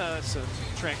 again, it's a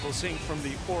tranquil scene from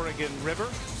the Oregon River.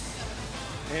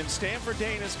 And Stanford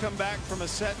Dane has come back from a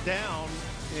set down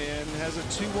and has a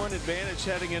 2-1 advantage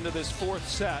heading into this 4th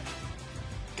set.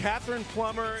 Catherine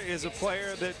Plummer is a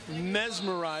player that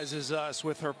mesmerizes us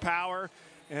with her power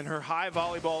and her high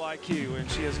volleyball IQ, and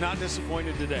she has not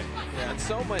disappointed today. Yeah, and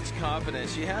so much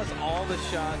confidence. She has all the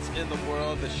shots in the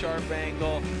world, the sharp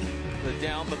angle, the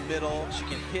down the middle. She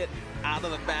can hit out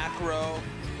of the back row.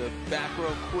 The back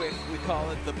row quick, we call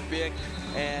it the BIC,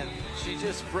 and she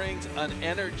just brings an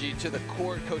energy to the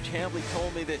court. Coach Hambly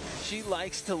told me that she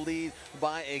likes to lead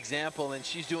by example, and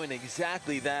she's doing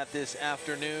exactly that this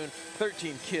afternoon.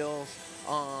 13 kills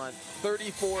on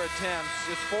 34 attempts,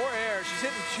 just 4 errors. She's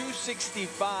hitting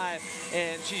 265,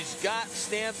 and she's got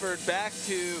Stanford back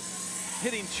to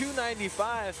hitting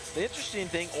 295. The interesting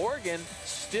thing, Oregon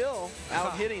still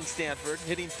out hitting Stanford,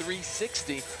 hitting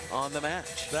 360 on the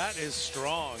match. That is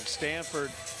strong.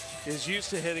 Stanford is used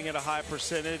to hitting at a high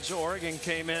percentage. Oregon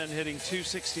came in hitting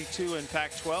 262 in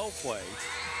Pac-12 play.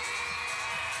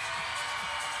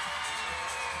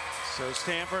 So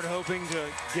Stanford hoping to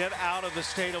get out of the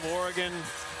state of Oregon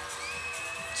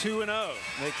 2-0.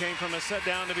 They came from a set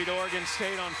down to beat Oregon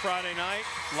State on Friday night.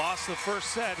 Lost the first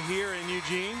set here in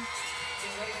Eugene.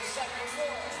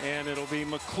 And it'll be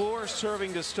McClure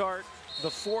serving to start the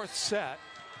 4th set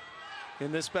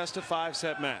in this best-of-5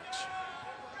 set match.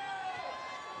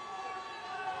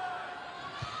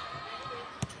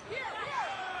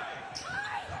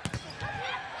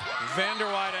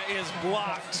 Vanderweide is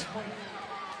blocked.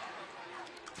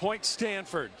 Point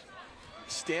Stanford.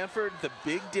 Stanford, the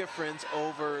big difference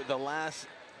over the last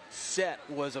set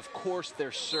was, of course,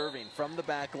 their serving. From the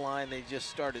back line, they just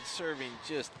started serving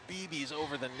just BBs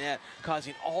over the net,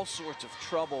 causing all sorts of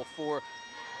trouble for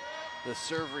the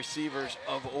serve receivers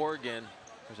of Oregon.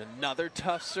 There's another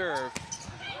tough serve,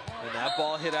 and that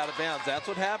ball hit out of bounds. That's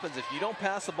what happens. If you don't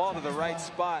pass the ball to the right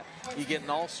spot, you get in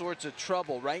all sorts of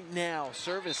trouble. Right now,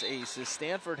 service aces,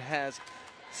 Stanford has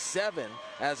 7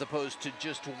 as opposed to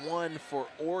just 1 for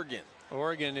Oregon.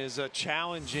 Oregon is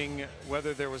challenging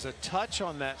whether there was a touch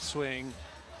on that swing.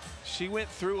 She went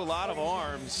through a lot of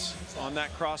arms on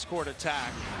that cross-court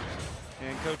attack.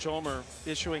 And Coach Ulmer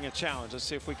issuing a challenge. Let's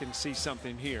see if we can see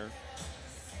something here.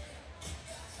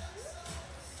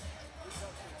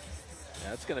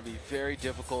 Yeah, it's going to be very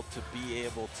difficult to be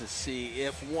able to see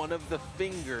if one of the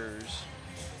fingers.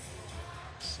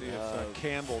 See if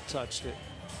Campbell touched it.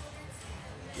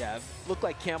 Yeah, it looked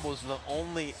like Campbell was the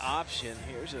only option.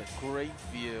 Here's a great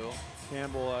view.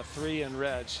 Campbell 3 in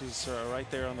red. She's right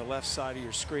there on the left side of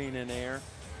your screen in air.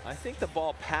 I think the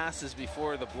ball passes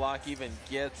before the block even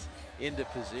gets into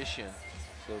position.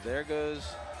 So there goes.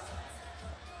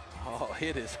 Oh,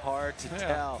 it is hard to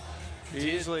tell. You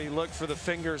usually look for the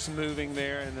fingers moving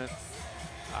there, and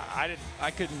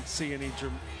I couldn't see any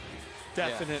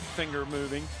definite finger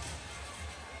moving.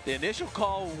 The initial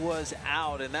call was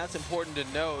out, and that's important to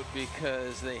note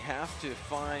because they have to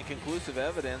find conclusive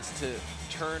evidence to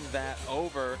turn that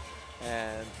over.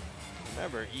 And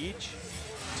remember, each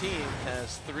team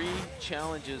has 3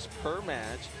 challenges per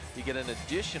match. You get an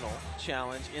additional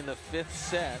challenge in the 5th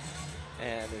set.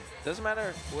 And it doesn't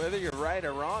matter whether you're right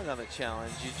or wrong on the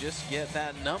challenge, you just get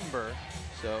that number.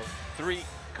 So 3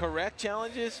 correct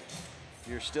challenges,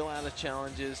 you're still out of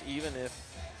challenges, even if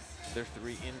they're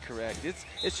 3 incorrect.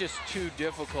 It's just too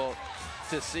difficult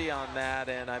to see on that,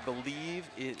 and I believe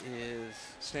it is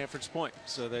Stanford's point.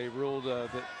 So they ruled that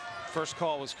first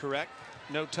call was correct.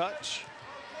 No touch.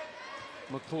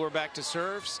 McClure back to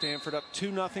serve. Stanford up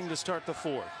 2-0 to start the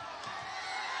 4th.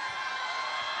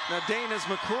 Now, Dane, as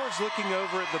McClure's looking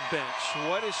over at the bench,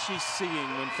 what is she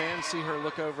seeing when fans see her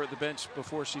look over at the bench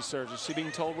before she serves? Is she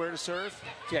being told where to serve?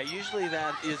 Yeah, usually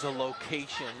that is a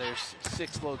location. There's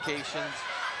 6 locations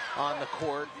on the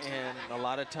court, and a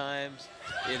lot of times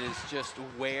it is just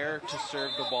where to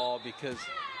serve the ball, because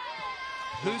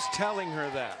who's telling her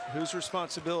that? Whose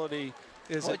responsibility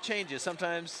is it? It changes.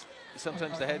 Sometimes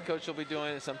the head coach will be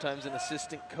doing it, sometimes an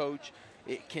assistant coach.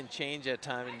 It can change at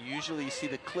time, and usually you see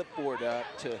the clipboard up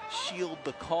to shield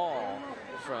the call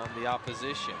from the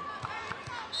opposition.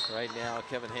 Right now,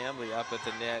 Kevin Hambley up at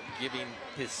the net, giving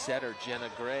his setter, Jenna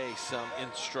Gray, some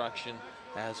instruction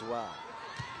as well.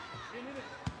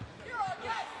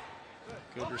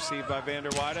 Good receive by Vander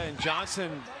Weide, and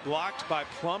Johnson blocked by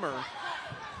Plummer.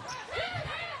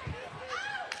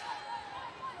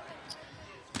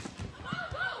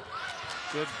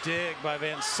 Good dig by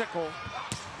Van Sickle.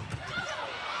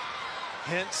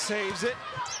 Hent saves it.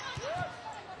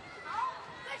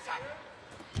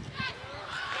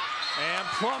 And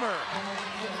Plummer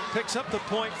picks up the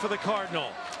point for the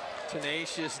Cardinal.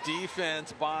 Tenacious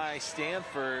defense by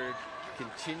Stanford,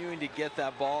 continuing to get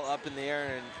that ball up in the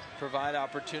air and provide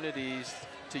opportunities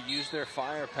to use their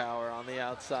firepower on the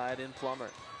outside in Plummer.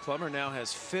 Plummer now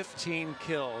has 15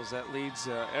 kills. That leads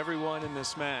everyone in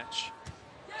this match.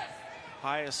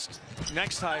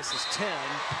 Next highest is 10.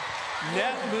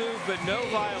 Net move, but no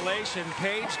violation.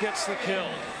 Page gets the kill.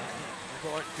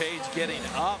 Page getting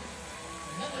up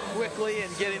quickly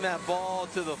and getting that ball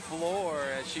to the floor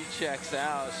as she checks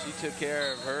out. She took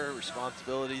care of her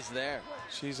responsibilities there.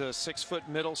 She's a 6-foot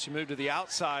middle. She moved to the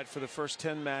outside for the first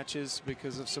 10 matches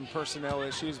because of some personnel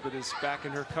issues, but is back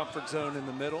in her comfort zone in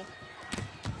the middle.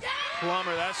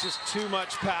 Plummer, that's just too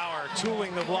much power,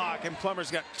 tooling the block, and Plummer's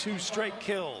got 2 straight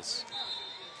kills.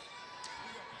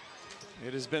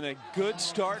 It has been a good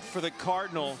start for the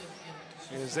Cardinal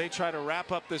as they try to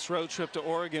wrap up this road trip to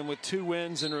Oregon with 2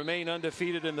 wins and remain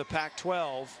undefeated in the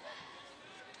Pac-12.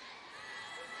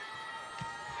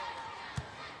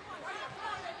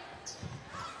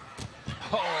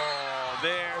 Oh,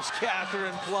 there's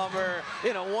Catherine Plummer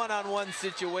in a one-on-one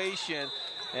situation.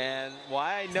 And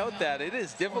why I note that, it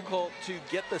is difficult to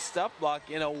get the stuff block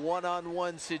in a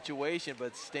one-on-one situation,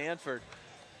 but Stanford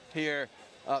here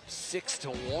up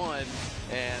 6-1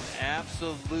 and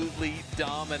absolutely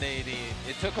dominating.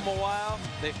 It took them a while.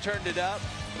 They've turned it up.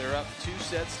 They're up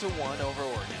 2-1 over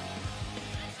Oregon.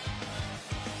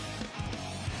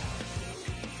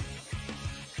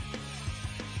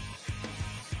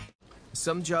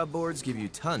 Some job boards give you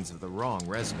tons of the wrong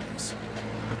resumes.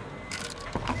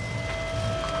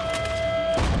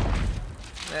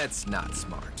 That's not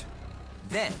smart.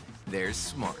 Then there's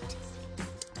smart.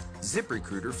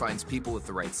 ZipRecruiter finds people with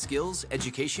the right skills,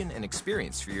 education, and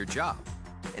experience for your job,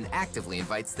 and actively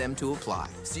invites them to apply,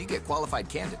 so you get qualified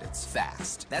candidates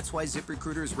fast. That's why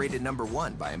ZipRecruiter is rated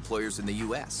 #1 by employers in the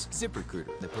U.S.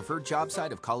 ZipRecruiter, the preferred job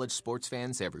site of college sports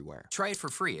fans everywhere. Try it for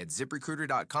free at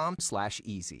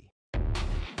ZipRecruiter.com/easy.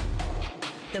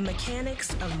 The mechanics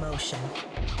of motion.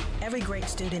 Every great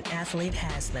student athlete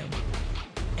has them.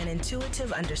 An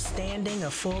intuitive understanding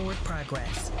of forward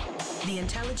progress. The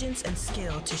intelligence and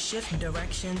skill to shift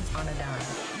direction on a dime.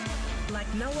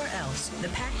 Like nowhere else, the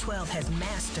Pac-12 has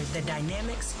mastered the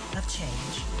dynamics of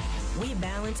change. We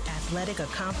balance athletic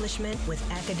accomplishment with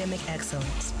academic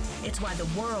excellence. It's why the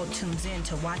world tunes in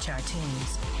to watch our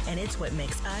teams, and it's what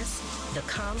makes us the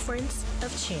Conference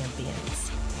of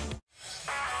Champions.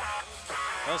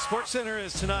 Well, SportsCenter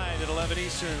is tonight at 11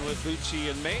 Eastern with Bucci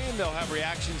and Maine. They'll have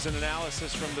reactions and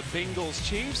analysis from the Bengals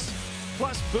Chiefs.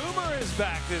 Plus, Boomer is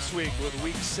back this week with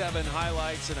Week 7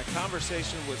 highlights and a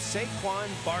conversation with Saquon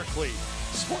Barkley.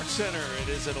 SportsCenter, it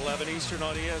is at 11 Eastern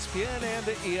on ESPN and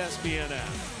the ESPN app.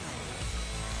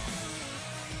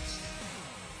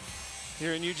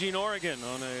 Here in Eugene, Oregon,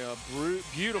 on a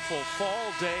beautiful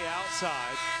fall day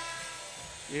outside.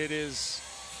 It is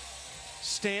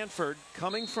Stanford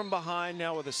coming from behind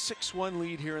now with a 6-1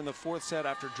 lead here in the 4th set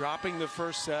after dropping the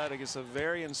first set against a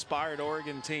very inspired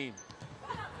Oregon team.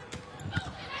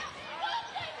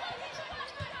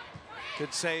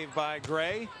 Good save by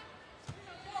Gray.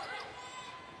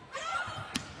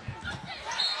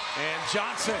 And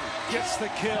Johnson gets the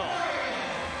kill.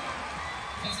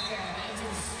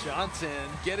 Johnson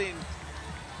getting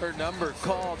her number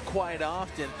called quite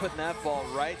often, putting that ball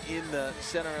right in the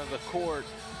center of the court.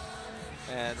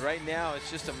 And right now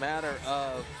it's just a matter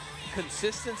of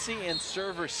consistency and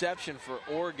serve reception for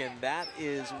Oregon. That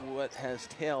is what has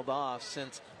tailed off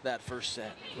since that first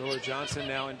set. Willer Johnson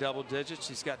now in double digits.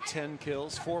 He's got 10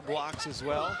 kills, 4 blocks as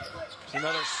well. There's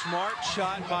another smart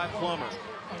shot by Plummer.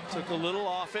 Took a little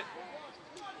off it.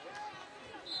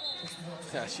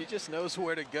 Yeah, she just knows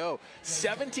where to go.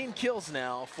 17 kills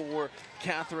now for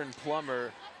Catherine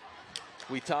Plummer.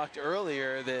 We talked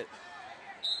earlier that,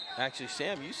 actually,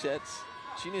 Sam, you said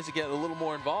she needs to get a little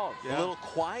more involved, a little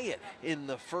quiet in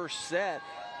the first set.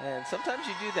 And sometimes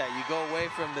you do that. You go away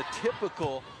from the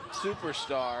typical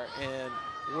superstar and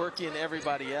work in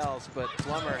everybody else, but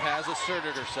Plummer has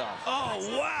asserted herself. Oh,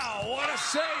 wow, what a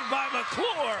save by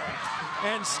McClure.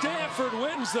 And Stanford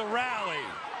wins the rally.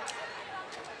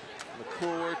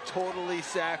 McClure totally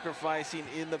sacrificing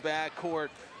in the backcourt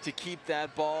to keep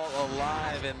that ball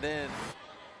alive, and then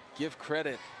give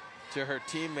credit to her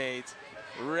teammates.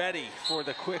 Ready for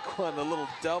the quick one, the little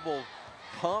double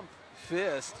pump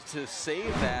fist to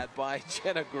save that by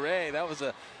Jenna Gray. That was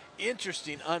an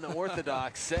interesting,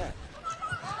 unorthodox set.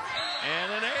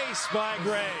 And an ace by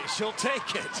Gray. She'll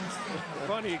take it.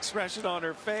 Funny expression on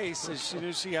her face as she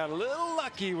knew she got a little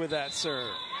lucky with that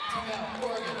serve.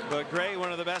 But Gray,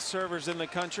 one of the best servers in the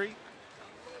country.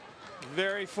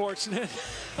 Very fortunate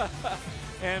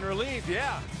and relieved.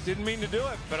 Yeah, didn't mean to do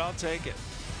it, but I'll take it.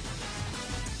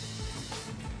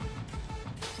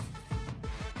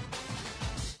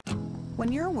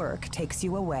 When your work takes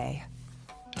you away,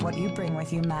 what you bring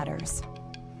with you matters.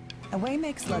 Away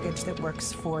makes luggage that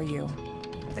works for you,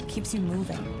 that keeps you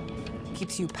moving,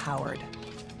 keeps you powered,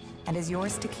 and is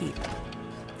yours to keep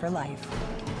for life.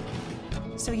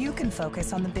 So you can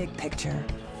focus on the big picture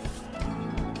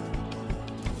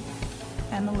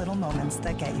and the little moments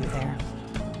that get you there.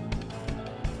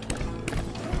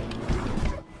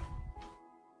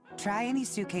 Try any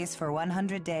suitcase for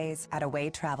 100 days at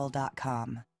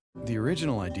awaytravel.com. The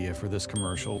original idea for this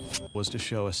commercial was to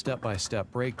show a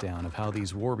step-by-step breakdown of how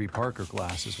these Warby Parker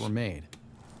glasses were made.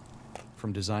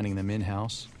 From designing them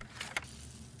in-house,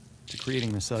 to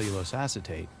creating the cellulose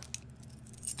acetate,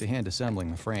 to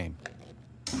hand-assembling the frame.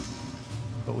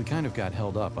 But we kind of got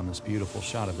held up on this beautiful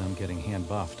shot of them getting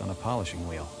hand-buffed on a polishing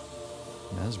wheel.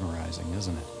 Mesmerizing,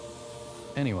 isn't it?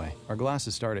 Anyway, our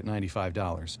glasses start at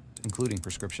 $95, including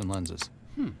prescription lenses.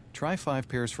 Try 5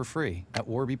 pairs for free at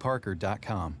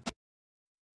warbyparker.com.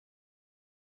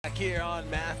 Back here on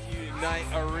Mathew Knight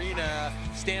Arena,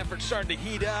 Stanford starting to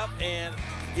heat up, and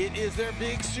it is their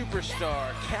big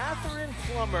superstar, Catherine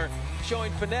Plummer,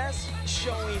 showing finesse,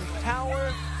 showing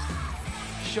power,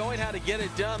 showing how to get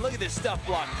it done. Look at this stuff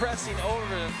block, pressing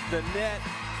over the net.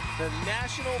 The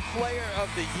National Player of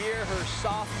the Year, her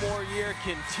sophomore year,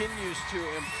 continues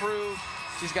to improve.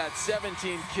 She's got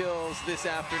 17 kills this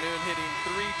afternoon, hitting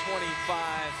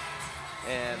 .325.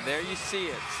 And there you see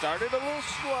it. Started a little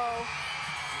slow,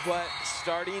 but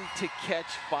starting to catch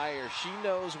fire. She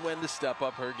knows when to step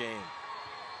up her game.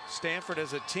 Stanford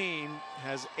as a team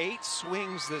has 8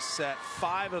 swings this set.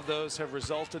 5 of those have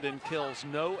resulted in kills,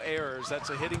 no errors.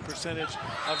 That's a hitting percentage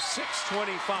of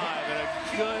 .625 and a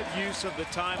good use of the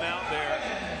timeout there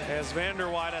as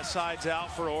Vanderweide sides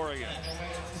out for Oregon.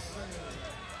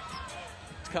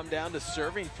 It's come down to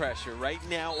serving pressure. Right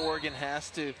now, Oregon has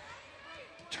to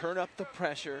turn up the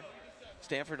pressure.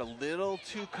 Stanford a little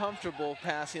too comfortable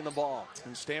passing the ball.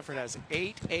 And Stanford has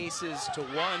 8 aces to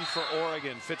 1 for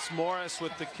Oregon. Fitzmaurice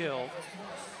with the kill.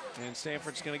 And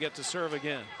Stanford's going to get to serve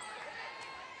again.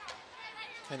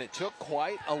 And it took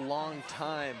quite a long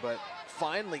time, but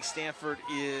finally Stanford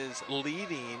is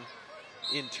leading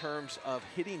in terms of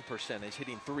hitting percentage,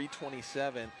 hitting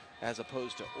 .327 as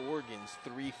opposed to Oregon's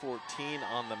 .314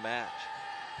 on the match.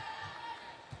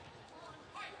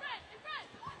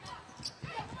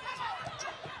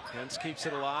 Hens keeps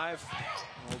it alive.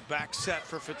 Back set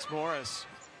for Fitzmaurice.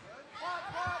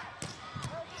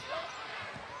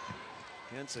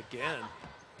 Hens again.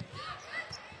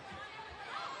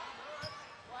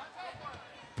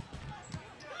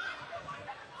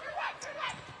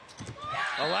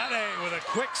 Alade with a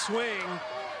quick swing.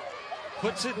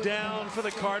 Puts it down for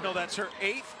the Cardinal. That's her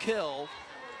 8th kill.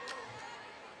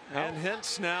 And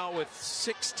Hens now with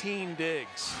 16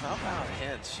 digs. How about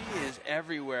Hens? She is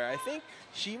everywhere. I think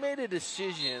she made a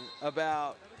decision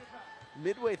about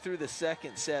midway through the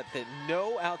second set that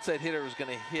no outside hitter was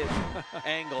going to hit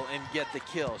angle and get the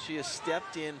kill. She has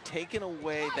stepped in, taken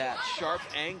away that sharp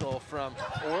angle from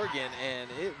Oregon, and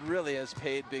it really has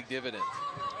paid big dividends.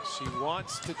 She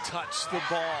wants to touch the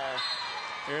ball.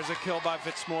 There's a kill by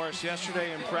Fitzmaurice.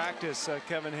 Yesterday in practice,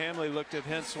 Kevin Hamley looked at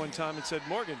Hens one time and said,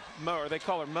 Morgan, Mo, or they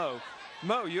call her Mo.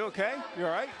 Mo, you okay? You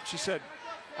all right? She said,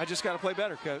 I just got to play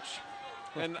better, coach.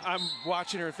 And I'm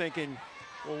watching her thinking,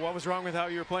 well, what was wrong with how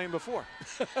you were playing before?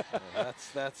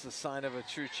 That's a sign of a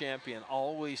true champion.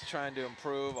 Always trying to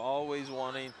improve, always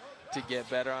wanting to get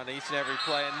better on each and every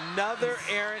play. Another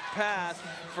errant pass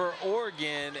for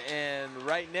Oregon, and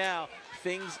right now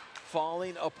things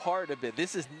falling apart a bit.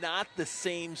 This is not the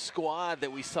same squad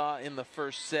that we saw in the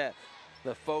first set.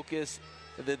 The focus,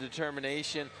 the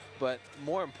determination, but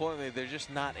more importantly, they're just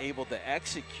not able to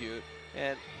execute.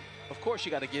 And of course,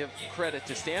 you got to give credit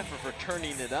to Stanford for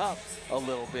turning it up a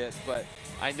little bit, but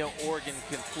I know Oregon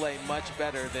can play much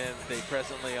better than they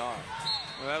presently are.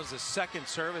 Well, that was the second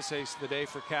service ace of the day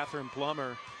for Catherine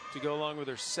Plummer to go along with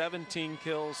her 17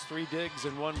 kills, 3 digs,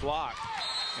 and 1 block.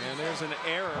 And there's an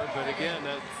error, but again,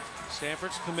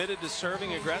 Stanford's committed to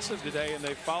serving aggressive today, and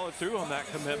they followed through on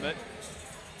that commitment.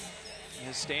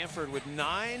 And Stanford with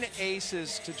 9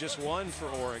 aces to just 1 for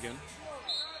Oregon.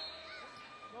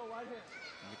 And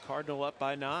the Cardinal up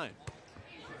by 9.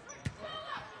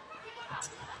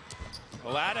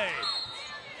 Alade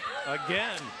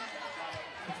again.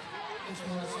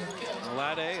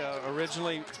 Alade,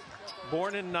 originally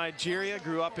born in Nigeria,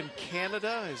 grew up in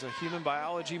Canada, is a human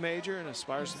biology major and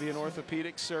aspires to be an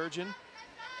orthopedic surgeon.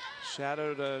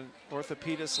 Shadowed an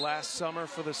orthopedist last summer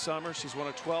for the summer. She's one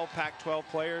of 12 Pac-12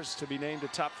 players to be named a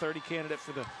top 30 candidate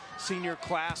for the Senior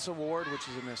Class Award, which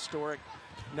is an historic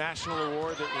national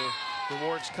award that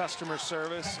rewards customer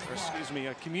service, or excuse me,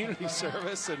 community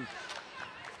service and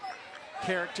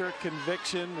character,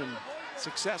 conviction, and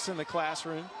success in the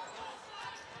classroom.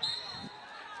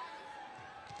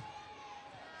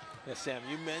 Yeah, Sam,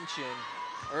 you mentioned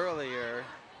earlier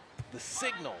the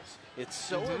signals. It's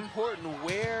so important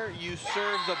where you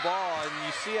serve the ball, and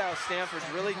you see how Stanford's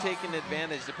really taking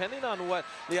advantage. Depending on what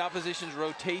the opposition's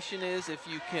rotation is, if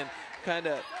you can kind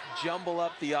of jumble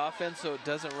up the offense so it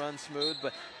doesn't run smooth.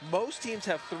 But most teams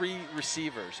have 3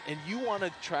 receivers, and you want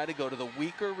to try to go to the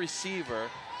weaker receiver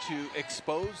to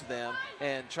expose them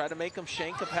and try to make them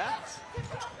shank a pass.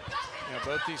 Yeah,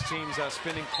 both these teams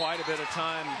spending quite a bit of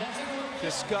time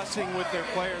discussing with their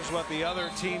players what the other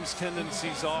team's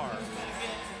tendencies are.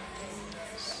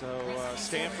 So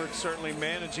Stanford certainly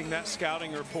managing that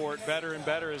scouting report better and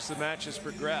better as the matches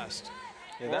progressed.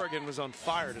 Yeah, Oregon was on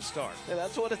fire to start. Yeah,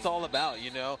 that's what it's all about,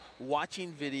 you know,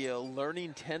 watching video,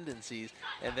 learning tendencies,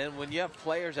 and then when you have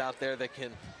players out there that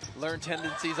can learn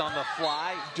tendencies on the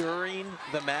fly during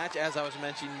the match, as I was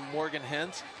mentioning Morgan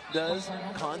Hentz does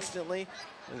constantly,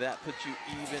 that puts you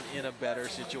even in a better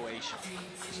situation.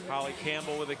 Holly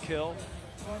Campbell with a kill.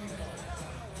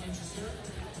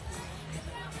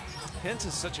 Hentz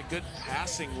is such a good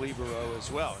passing libero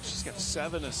as well. She's got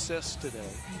 7 assists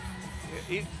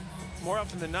today. More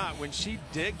often than not, when she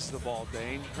digs the ball,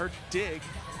 Dane, her dig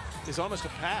is almost a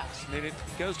pass. I mean, it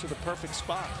goes to the perfect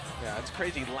spot. Yeah, it's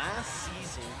crazy. Last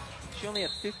season, she only had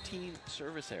 15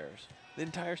 service errors the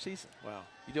entire season. Wow.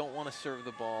 You don't want to serve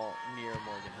the ball near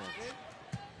Morgan Hentz.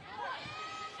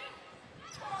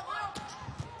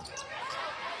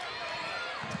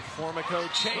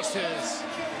 Formico chases.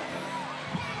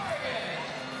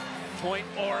 Point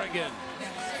Oregon.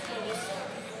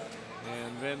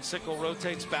 And Van Sickle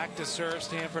rotates back to serve.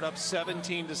 Stanford up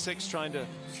 17-6, trying to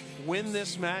win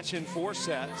this match in 4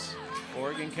 sets.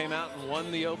 Oregon came out and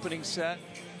won the opening set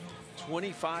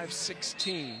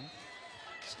 25-16.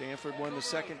 Stanford won the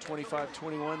second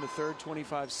 25-21, the third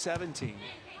 25-17.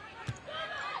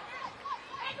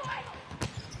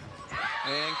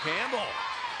 And Campbell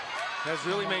has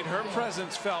really made her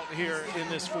presence felt here in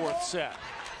this 4th set.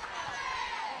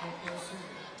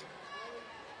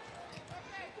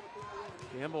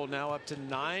 Campbell now up to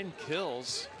 9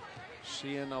 kills.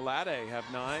 She and Alade have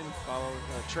 9,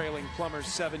 trailing Plummer's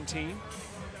 17.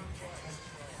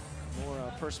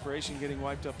 More perspiration getting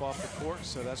wiped up off the court,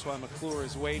 so that's why McClure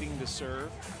is waiting to serve.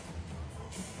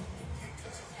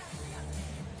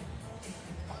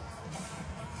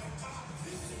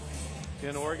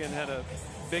 Again, Oregon had a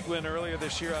big win earlier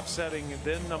this year, upsetting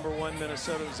then #1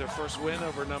 Minnesota. It was their first win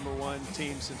over #1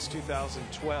 team since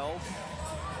 2012.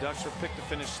 Ducks were picked to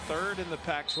finish 3rd in the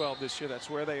Pac-12 this year.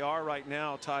 That's where they are right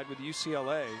now, tied with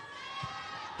UCLA.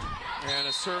 And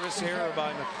a service error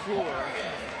by McClure.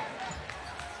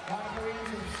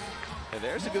 And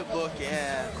there's a good look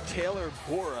at Taylor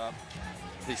Borup,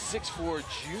 the 6'4"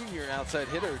 junior outside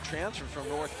hitter, transferred from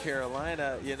North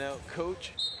Carolina. You know,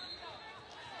 Coach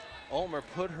Ulmer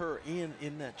put her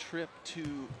in that trip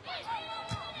to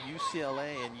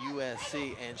UCLA and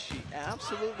USC, and she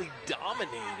absolutely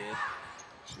dominated.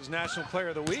 She was National Player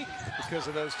of the Week because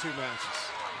of those 2 matches.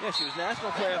 Yeah, she was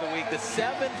National Player of the Week, the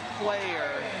 7th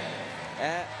player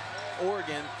at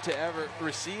Oregon to ever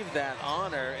receive that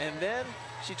honor. And then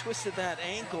she twisted that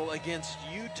ankle against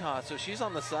Utah, so she's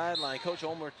on the sideline. Coach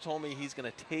Ulmer told me he's going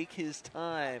to take his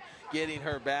time getting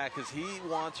her back because he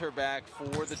wants her back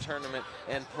for the tournament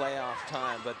and playoff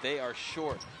time, but they are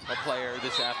short a player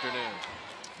this afternoon.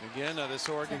 Again, this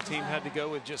Oregon team had to go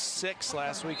with just 6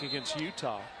 last week against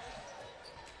Utah.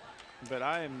 But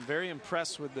I am very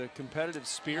impressed with the competitive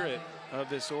spirit of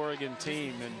this Oregon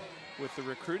team, and with the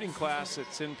recruiting class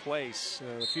that's in place,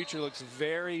 the future looks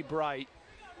very bright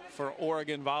for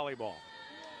Oregon volleyball.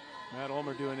 Matt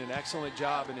Ulmer doing an excellent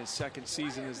job in his second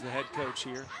season as the head coach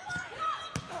here.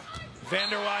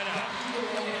 Vanderweyde,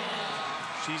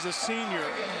 she's a senior,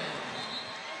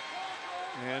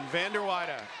 and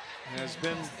Vanderweyde has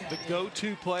been the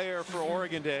go-to player for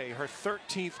Oregon Day, her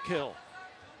 13th kill.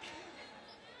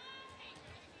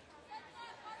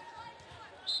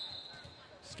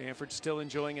 Stanford still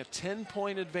enjoying a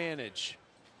 10-point advantage.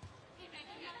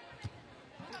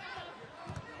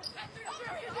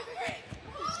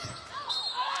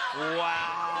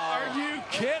 Wow. Are you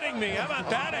kidding me? How about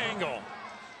that angle?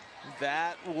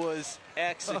 That was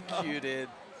executed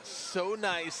so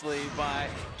nicely by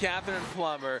Catherine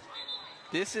Plummer.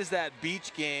 This is that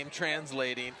beach game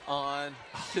translating on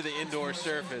to the indoor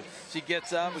surface. She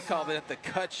gets up, we call it the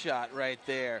cut shot right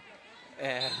there.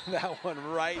 And that one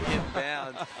right in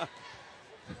bounds.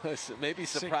 Maybe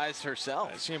surprised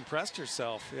herself. She impressed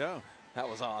herself, yeah. That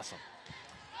was awesome.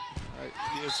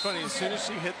 It's funny, as soon as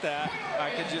she hit that,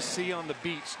 I could just see on the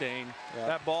beach, Dane,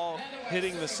 that ball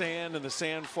hitting the sand and the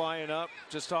sand flying up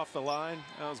just off the line.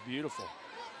 That was beautiful.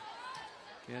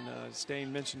 And as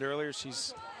Dane mentioned earlier,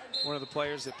 she's one of the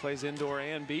players that plays indoor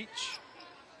and beach.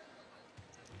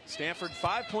 Stanford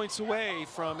 5 points away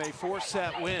from a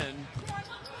 4-set win.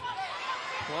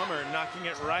 Plummer knocking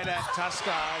it right at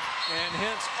Tuskad, and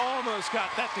Hintz almost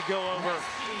got that to go over,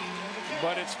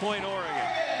 but it's point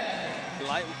Oregon.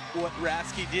 Like what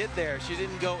Rasky did there. She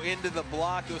didn't go into the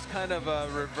block. It was kind of a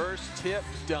reverse tip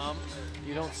dump.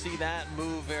 You don't see that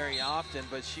move very often,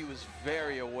 but she was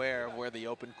very aware of where the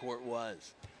open court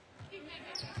was.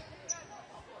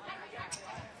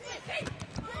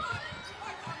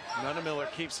 Miller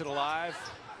keeps it alive.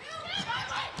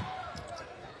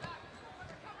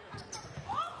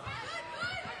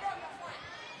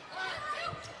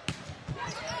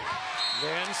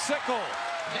 Van Sickle.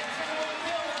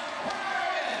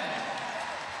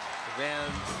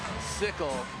 Van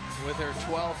Sickle with her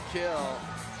 12th kill,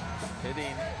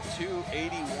 hitting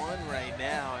 281 right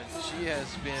now, and she has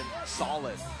been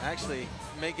solid. Actually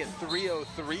making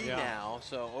 303 now,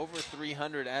 so over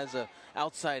 300 as a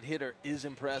outside hitter is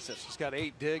impressive. She's got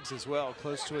 8 digs as well,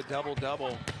 close to a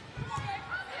double-double.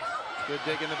 Good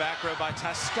dig in the back row by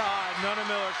Tuskad.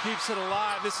 Miller keeps it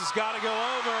alive. This has got to go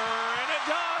over, and it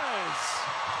does.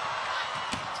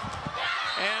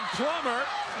 And Plummer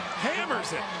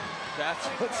hammers it. That's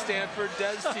what Stanford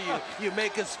does to you. You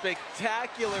make a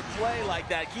spectacular play like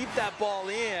that, keep that ball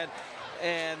in,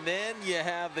 and then you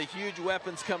have the huge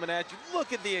weapons coming at you.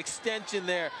 Look at the extension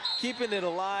there, keeping it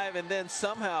alive, and then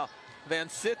somehow Van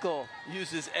Sickle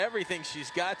uses everything she's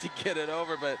got to get it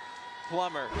over, but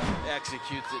Plummer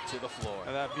executes it to the floor.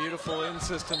 And that beautiful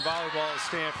in-system volleyball at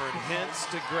Stanford.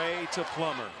 Hintz to Gray to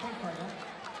Plummer.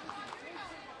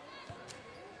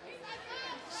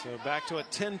 So back to a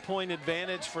 10-point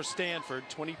advantage for Stanford.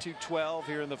 22-12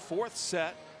 here in the 4th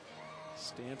set.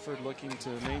 Stanford looking to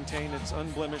maintain its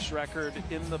unblemished record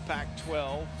in the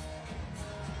Pac-12.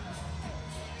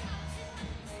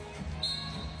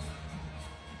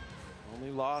 Only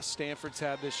loss Stanford's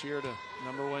had this year to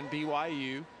 #1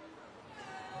 BYU.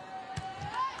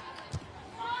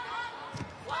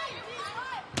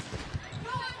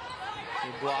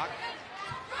 Good block.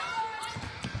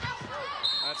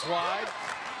 That's wide.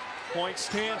 Point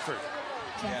Stanford.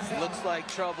 Yeah, it looks like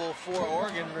trouble for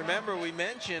Oregon. Remember, we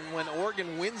mentioned when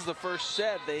Oregon wins the first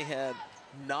set, they had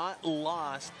not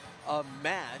lost a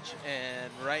match,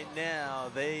 and right now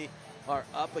they are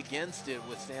up against it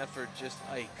with Stanford just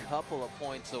a couple of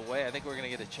points away. I think we're going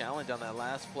to get a challenge on that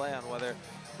last play on whether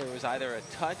there was either a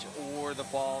touch or the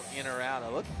ball in or out.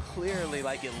 It looked clearly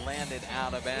like it landed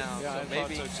out of bounds. Yeah, so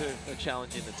maybe so too. They're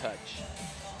challenging the touch.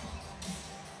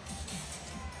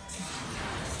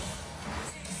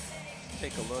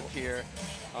 Take a look here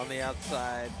on the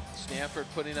outside. Stanford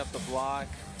putting up the block.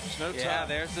 There's no yeah,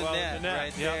 there's the net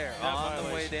right there on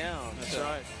the way down. That's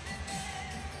right.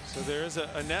 So there is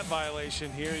a net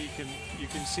violation here. You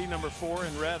can see #4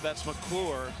 in red. That's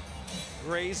McClure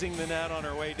grazing the net on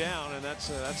her way down, and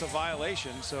that's a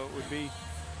violation. So it would be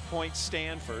point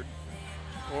Stanford.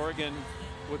 Oregon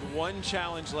with 1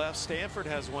 challenge left. Stanford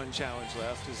has 1 challenge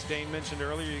left. As Dane mentioned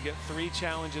earlier, you get 3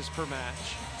 challenges per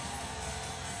match.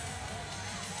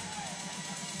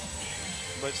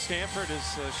 But Stanford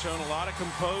has shown a lot of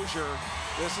composure.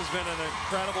 This has been an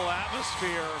incredible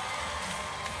atmosphere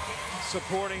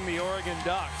supporting the Oregon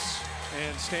Ducks.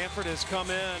 And Stanford has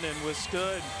come in and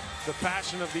withstood the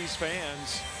passion of these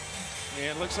fans.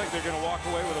 And it looks like they're going to walk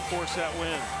away with a 4-set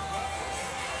win.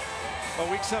 Well,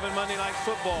 Week 7 Monday Night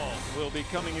Football will be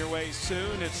coming your way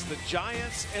soon. It's the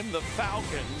Giants and the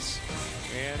Falcons,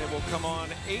 and it will come on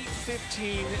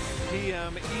 8:15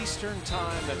 p.m. Eastern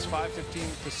Time. That's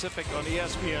 5:15 Pacific on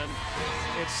ESPN.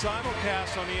 It's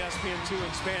simulcast on ESPN2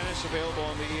 in Spanish, available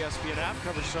on the ESPN app.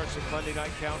 Coverage starts with Monday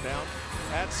Night Countdown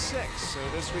at 6. So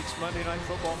this week's Monday Night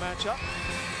Football matchup,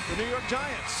 the New York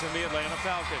Giants and the Atlanta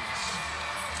Falcons.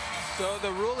 So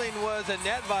the ruling was a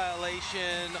net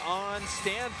violation on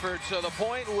Stanford, so the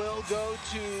point will go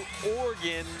to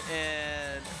Oregon,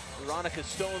 and Veronica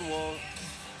Stone will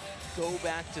go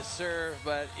back to serve,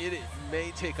 but it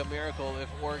may take a miracle if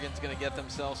Oregon's going to get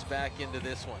themselves back into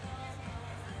this one.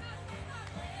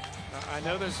 I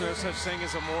know there's no such thing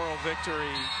as a moral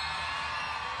victory,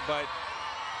 but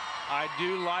I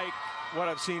do like what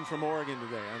I've seen from Oregon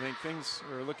today. I think things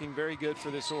are looking very good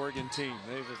for this Oregon team.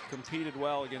 They've competed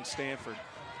well against Stanford.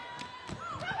 And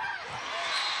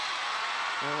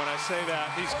when I say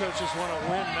that, these coaches want to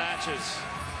win matches.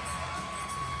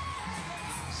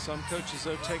 Some coaches,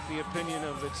 though, take the opinion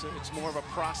of it's more of a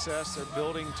process. They're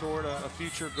building toward a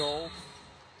future goal.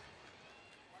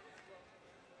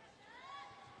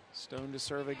 Stone to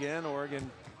serve again.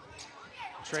 Oregon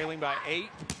trailing by 8.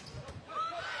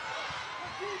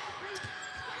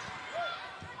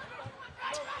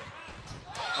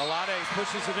 Alade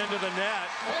pushes it into the net,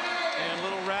 and a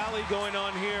little rally going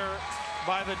on here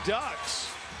by the Ducks.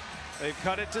 They've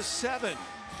cut it to 7.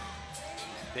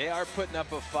 They are putting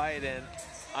up a fight, and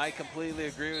I completely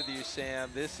agree with you,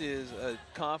 Sam. This is a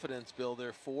confidence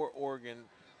builder for Oregon,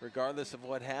 regardless of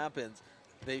what happens.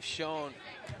 They've shown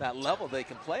that level they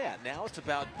can play at. Now it's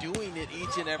about doing it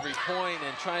each and every point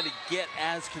and trying to get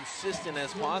as consistent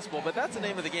as possible. But that's the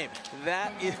name of the game.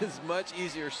 That is much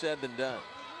easier said than done.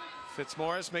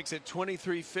 Fitzmaurice makes it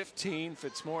 23-15.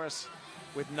 Fitzmaurice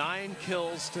with 9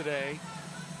 kills today.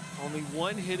 Only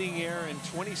 1 hitting error and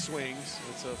 20 swings.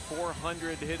 It's a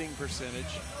 .400 hitting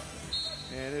percentage.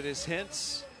 And it is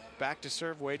Hintz back to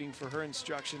serve, waiting for her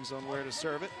instructions on where to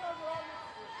serve it.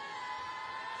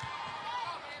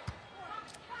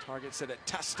 Targets it at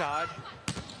Testad.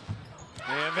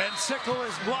 And Van Sickle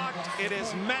is blocked. It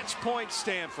is match point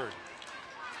Stanford.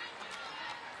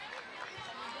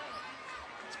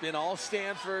 Been all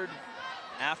Stanford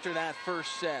after that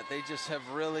first set. They just have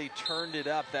really turned it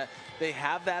up. That they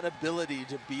have that ability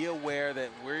to be aware that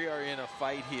we are in a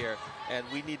fight here and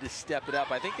we need to step it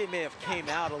up. I think they may have came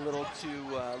out a little too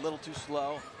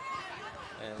slow,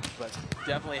 but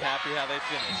definitely happy how they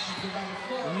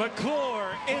finished.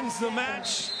 McClure ends the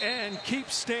match and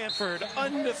keeps Stanford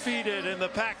undefeated in the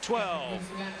Pac-12.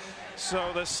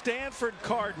 So the Stanford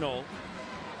Cardinal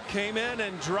came in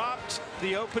and dropped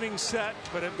the opening set,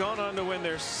 but have gone on to win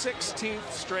their 16th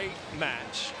straight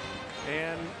match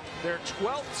and their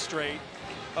 12th straight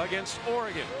against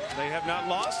Oregon. They have not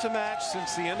lost a match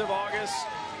since the end of August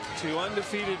to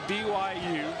undefeated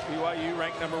BYU. BYU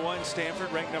ranked #1,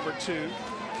 Stanford ranked #2.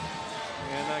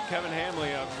 And Kevin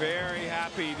Hamley very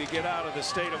happy to get out of the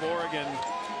state of Oregon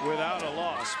without a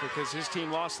loss, because his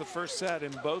team lost the first set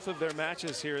in both of their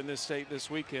matches here in this state this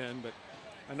weekend. But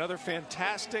another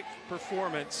fantastic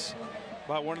performance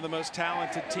by one of the most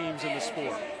talented teams in the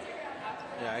sport.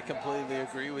 Yeah, I completely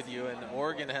agree with you. And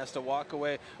Oregon has to walk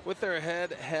away with their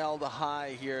head held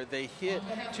high here. They hit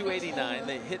 289.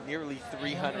 They hit nearly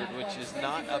 300, which is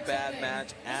not a bad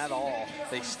match at all.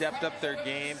 They stepped up their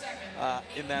game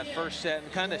in that first set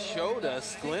and kind of showed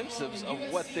us glimpses of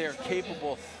what they're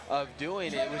capable of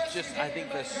doing. It was just, I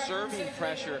think, the serving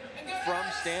pressure from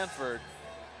Stanford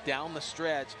down the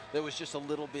stretch that was just a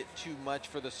little bit too much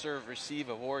for the serve receive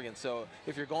of Oregon. So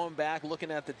if you're going back looking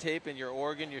at the tape and you're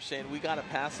Oregon, you're saying we got to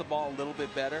pass the ball a little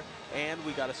bit better and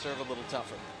we got to serve a little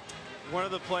tougher. One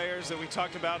of the players that we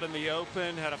talked about in the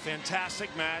Open had a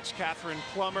fantastic match, Catherine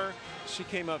Plummer. She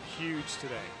came up huge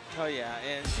today. Oh yeah,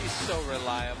 and she's so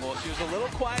reliable. She was a little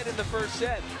quiet in the first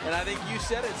set, and I think you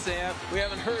said it, Sam. We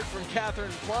haven't heard from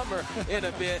Catherine Plummer in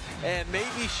a bit, and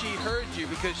maybe she heard you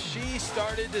because she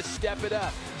started to step it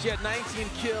up. She had 19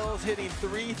 kills, hitting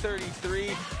 .333,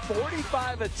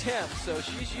 45 attempts, so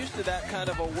she's used to that kind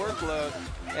of a workload,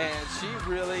 and she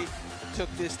really took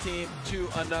this team to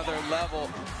another level.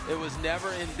 It was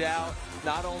never in doubt.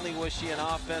 Not only was she an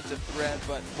offensive threat,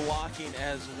 but blocking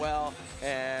as well.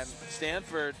 And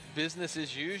Stanford, business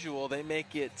as usual, they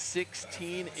make it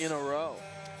 16 in a row.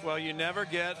 Well, you never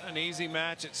get an easy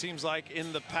match, it seems like,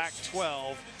 in the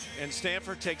Pac-12. And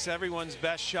Stanford takes everyone's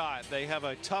best shot. They have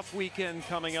a tough weekend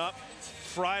coming up.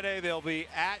 Friday, they'll be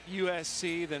at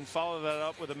USC, then follow that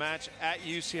up with a match at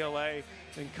UCLA.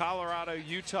 Then Colorado,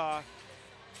 Utah,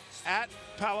 at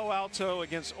Palo Alto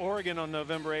against Oregon on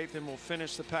November 8th, and we'll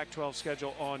finish the Pac-12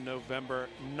 schedule on November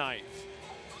 9th.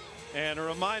 And a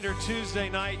reminder, Tuesday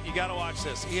night, you got to watch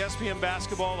this. ESPN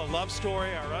Basketball, A Love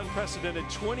Story, our unprecedented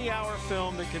 20-hour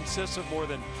film that consists of more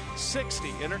than 60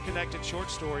 interconnected short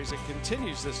stories. It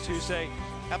continues this Tuesday.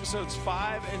 Episodes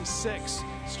 5 and 6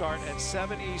 start at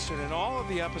 7 Eastern, and all of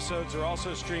the episodes are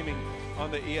also streaming on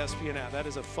the ESPN app. That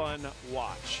is a fun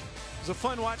watch. It was a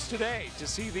fun watch today to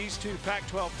see these two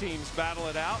Pac-12 teams battle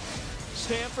it out.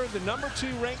 Stanford, the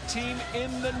 #2 ranked team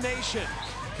in the nation,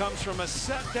 comes from a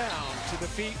set down to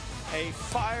defeat a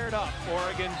fired-up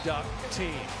Oregon Duck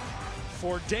team.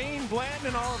 For Dane Blanton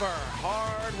and all of our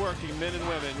hard-working men and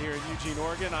women here in Eugene,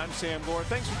 Oregon, I'm Sam Gore.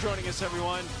 Thanks for joining us,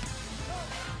 everyone.